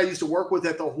guy that I used to work with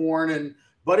at the Horn and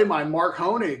buddy of mine, Mark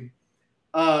Honig,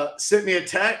 sent me a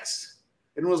text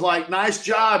and was like, "Nice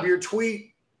job. Your tweet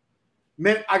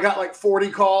meant I got like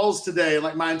 40 calls today.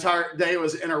 Like my entire day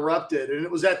was interrupted." And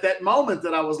it was at that moment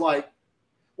that I was like,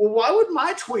 well, why would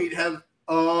my tweet have,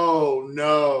 oh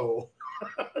no,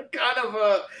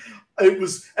 it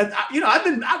was,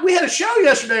 we had a show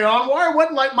yesterday on where it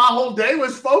wasn't like my whole day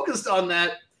was focused on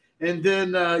that. And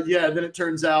then, then it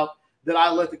turns out that I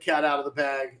let the cat out of the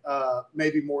bag,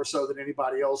 maybe more so than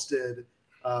anybody else did.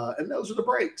 And those are the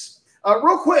breaks.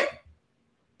 Real quick,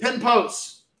 pin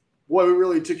posts. Boy, we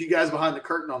really took you guys behind the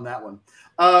curtain on that one.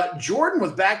 Jordan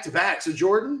was back-to-back. So,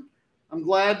 Jordan, I'm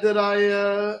glad that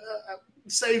I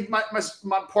saved my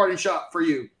parting shot for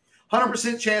you.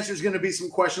 100% chance there's going to be some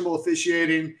questionable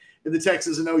officiating in the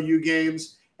Texas and OU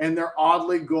games, and they're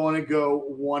oddly going to go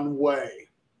one way.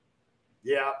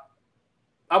 Yeah.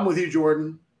 I'm with you,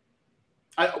 Jordan.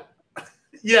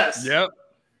 Yes. Yep.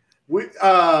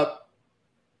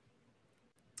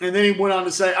 And then he went on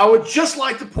to say, I would just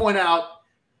like to point out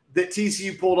that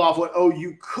TCU pulled off what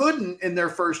OU couldn't in their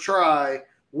first try,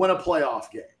 win a playoff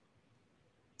game.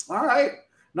 All right.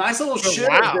 Nice little shit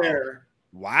there.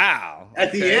 Wow.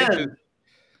 At the end.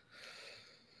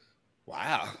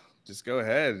 Wow. Just go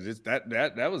ahead. Just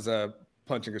that was a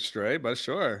punching astray, but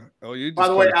sure. OU. By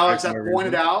the way, Alex, I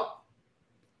pointed out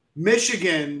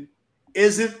Michigan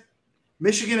isn't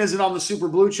on the super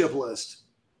blue chip list.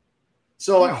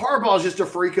 So like Harbaugh is just a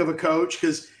freak of a coach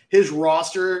because his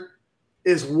roster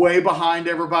is way behind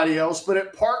everybody else, but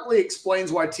it partly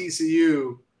explains why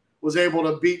TCU was able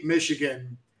to beat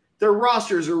Michigan. Their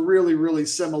rosters are really, really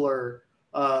similar,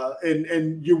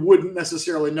 and you wouldn't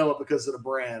necessarily know it because of the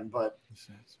brand, but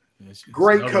it's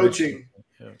great coaching.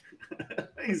 Yeah.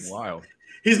 He's wild.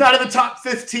 He's not in the top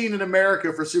 15 in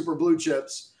America for super blue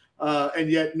chips,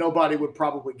 and yet nobody would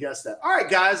probably guess that. All right,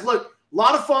 guys, look, a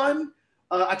lot of fun.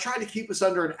 I tried to keep us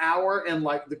under an hour, and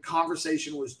like the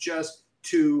conversation was just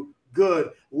too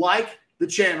good. Like the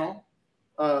channel,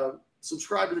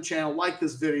 subscribe to the channel, like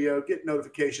this video, get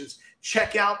notifications.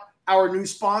 Check out our new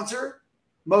sponsor,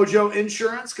 Mojo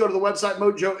Insurance. Go to the website,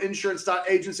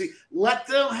 mojoinsurance.agency. Let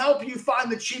them help you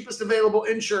find the cheapest available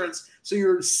insurance so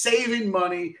you're saving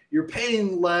money, you're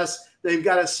paying less. They've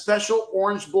got a special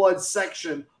orange blood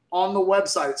section on the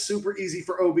website. It's super easy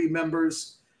for OB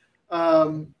members.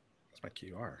 My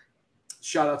QR.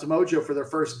 Shout out to Mojo for their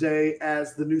first day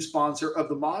as the new sponsor of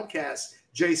the Modcast.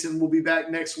 Jason will be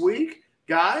back next week.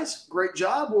 Guys, great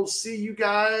job. We'll see you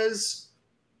guys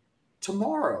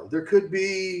tomorrow. There could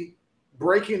be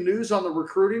breaking news on the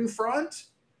recruiting front.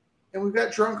 And we've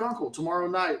got Drunk Uncle tomorrow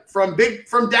night from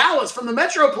Dallas, from the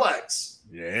Metroplex.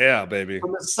 Yeah, baby.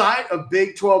 From the site of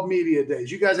Big 12 Media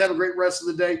Days. You guys have a great rest of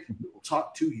the day. We'll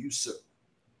talk to you soon.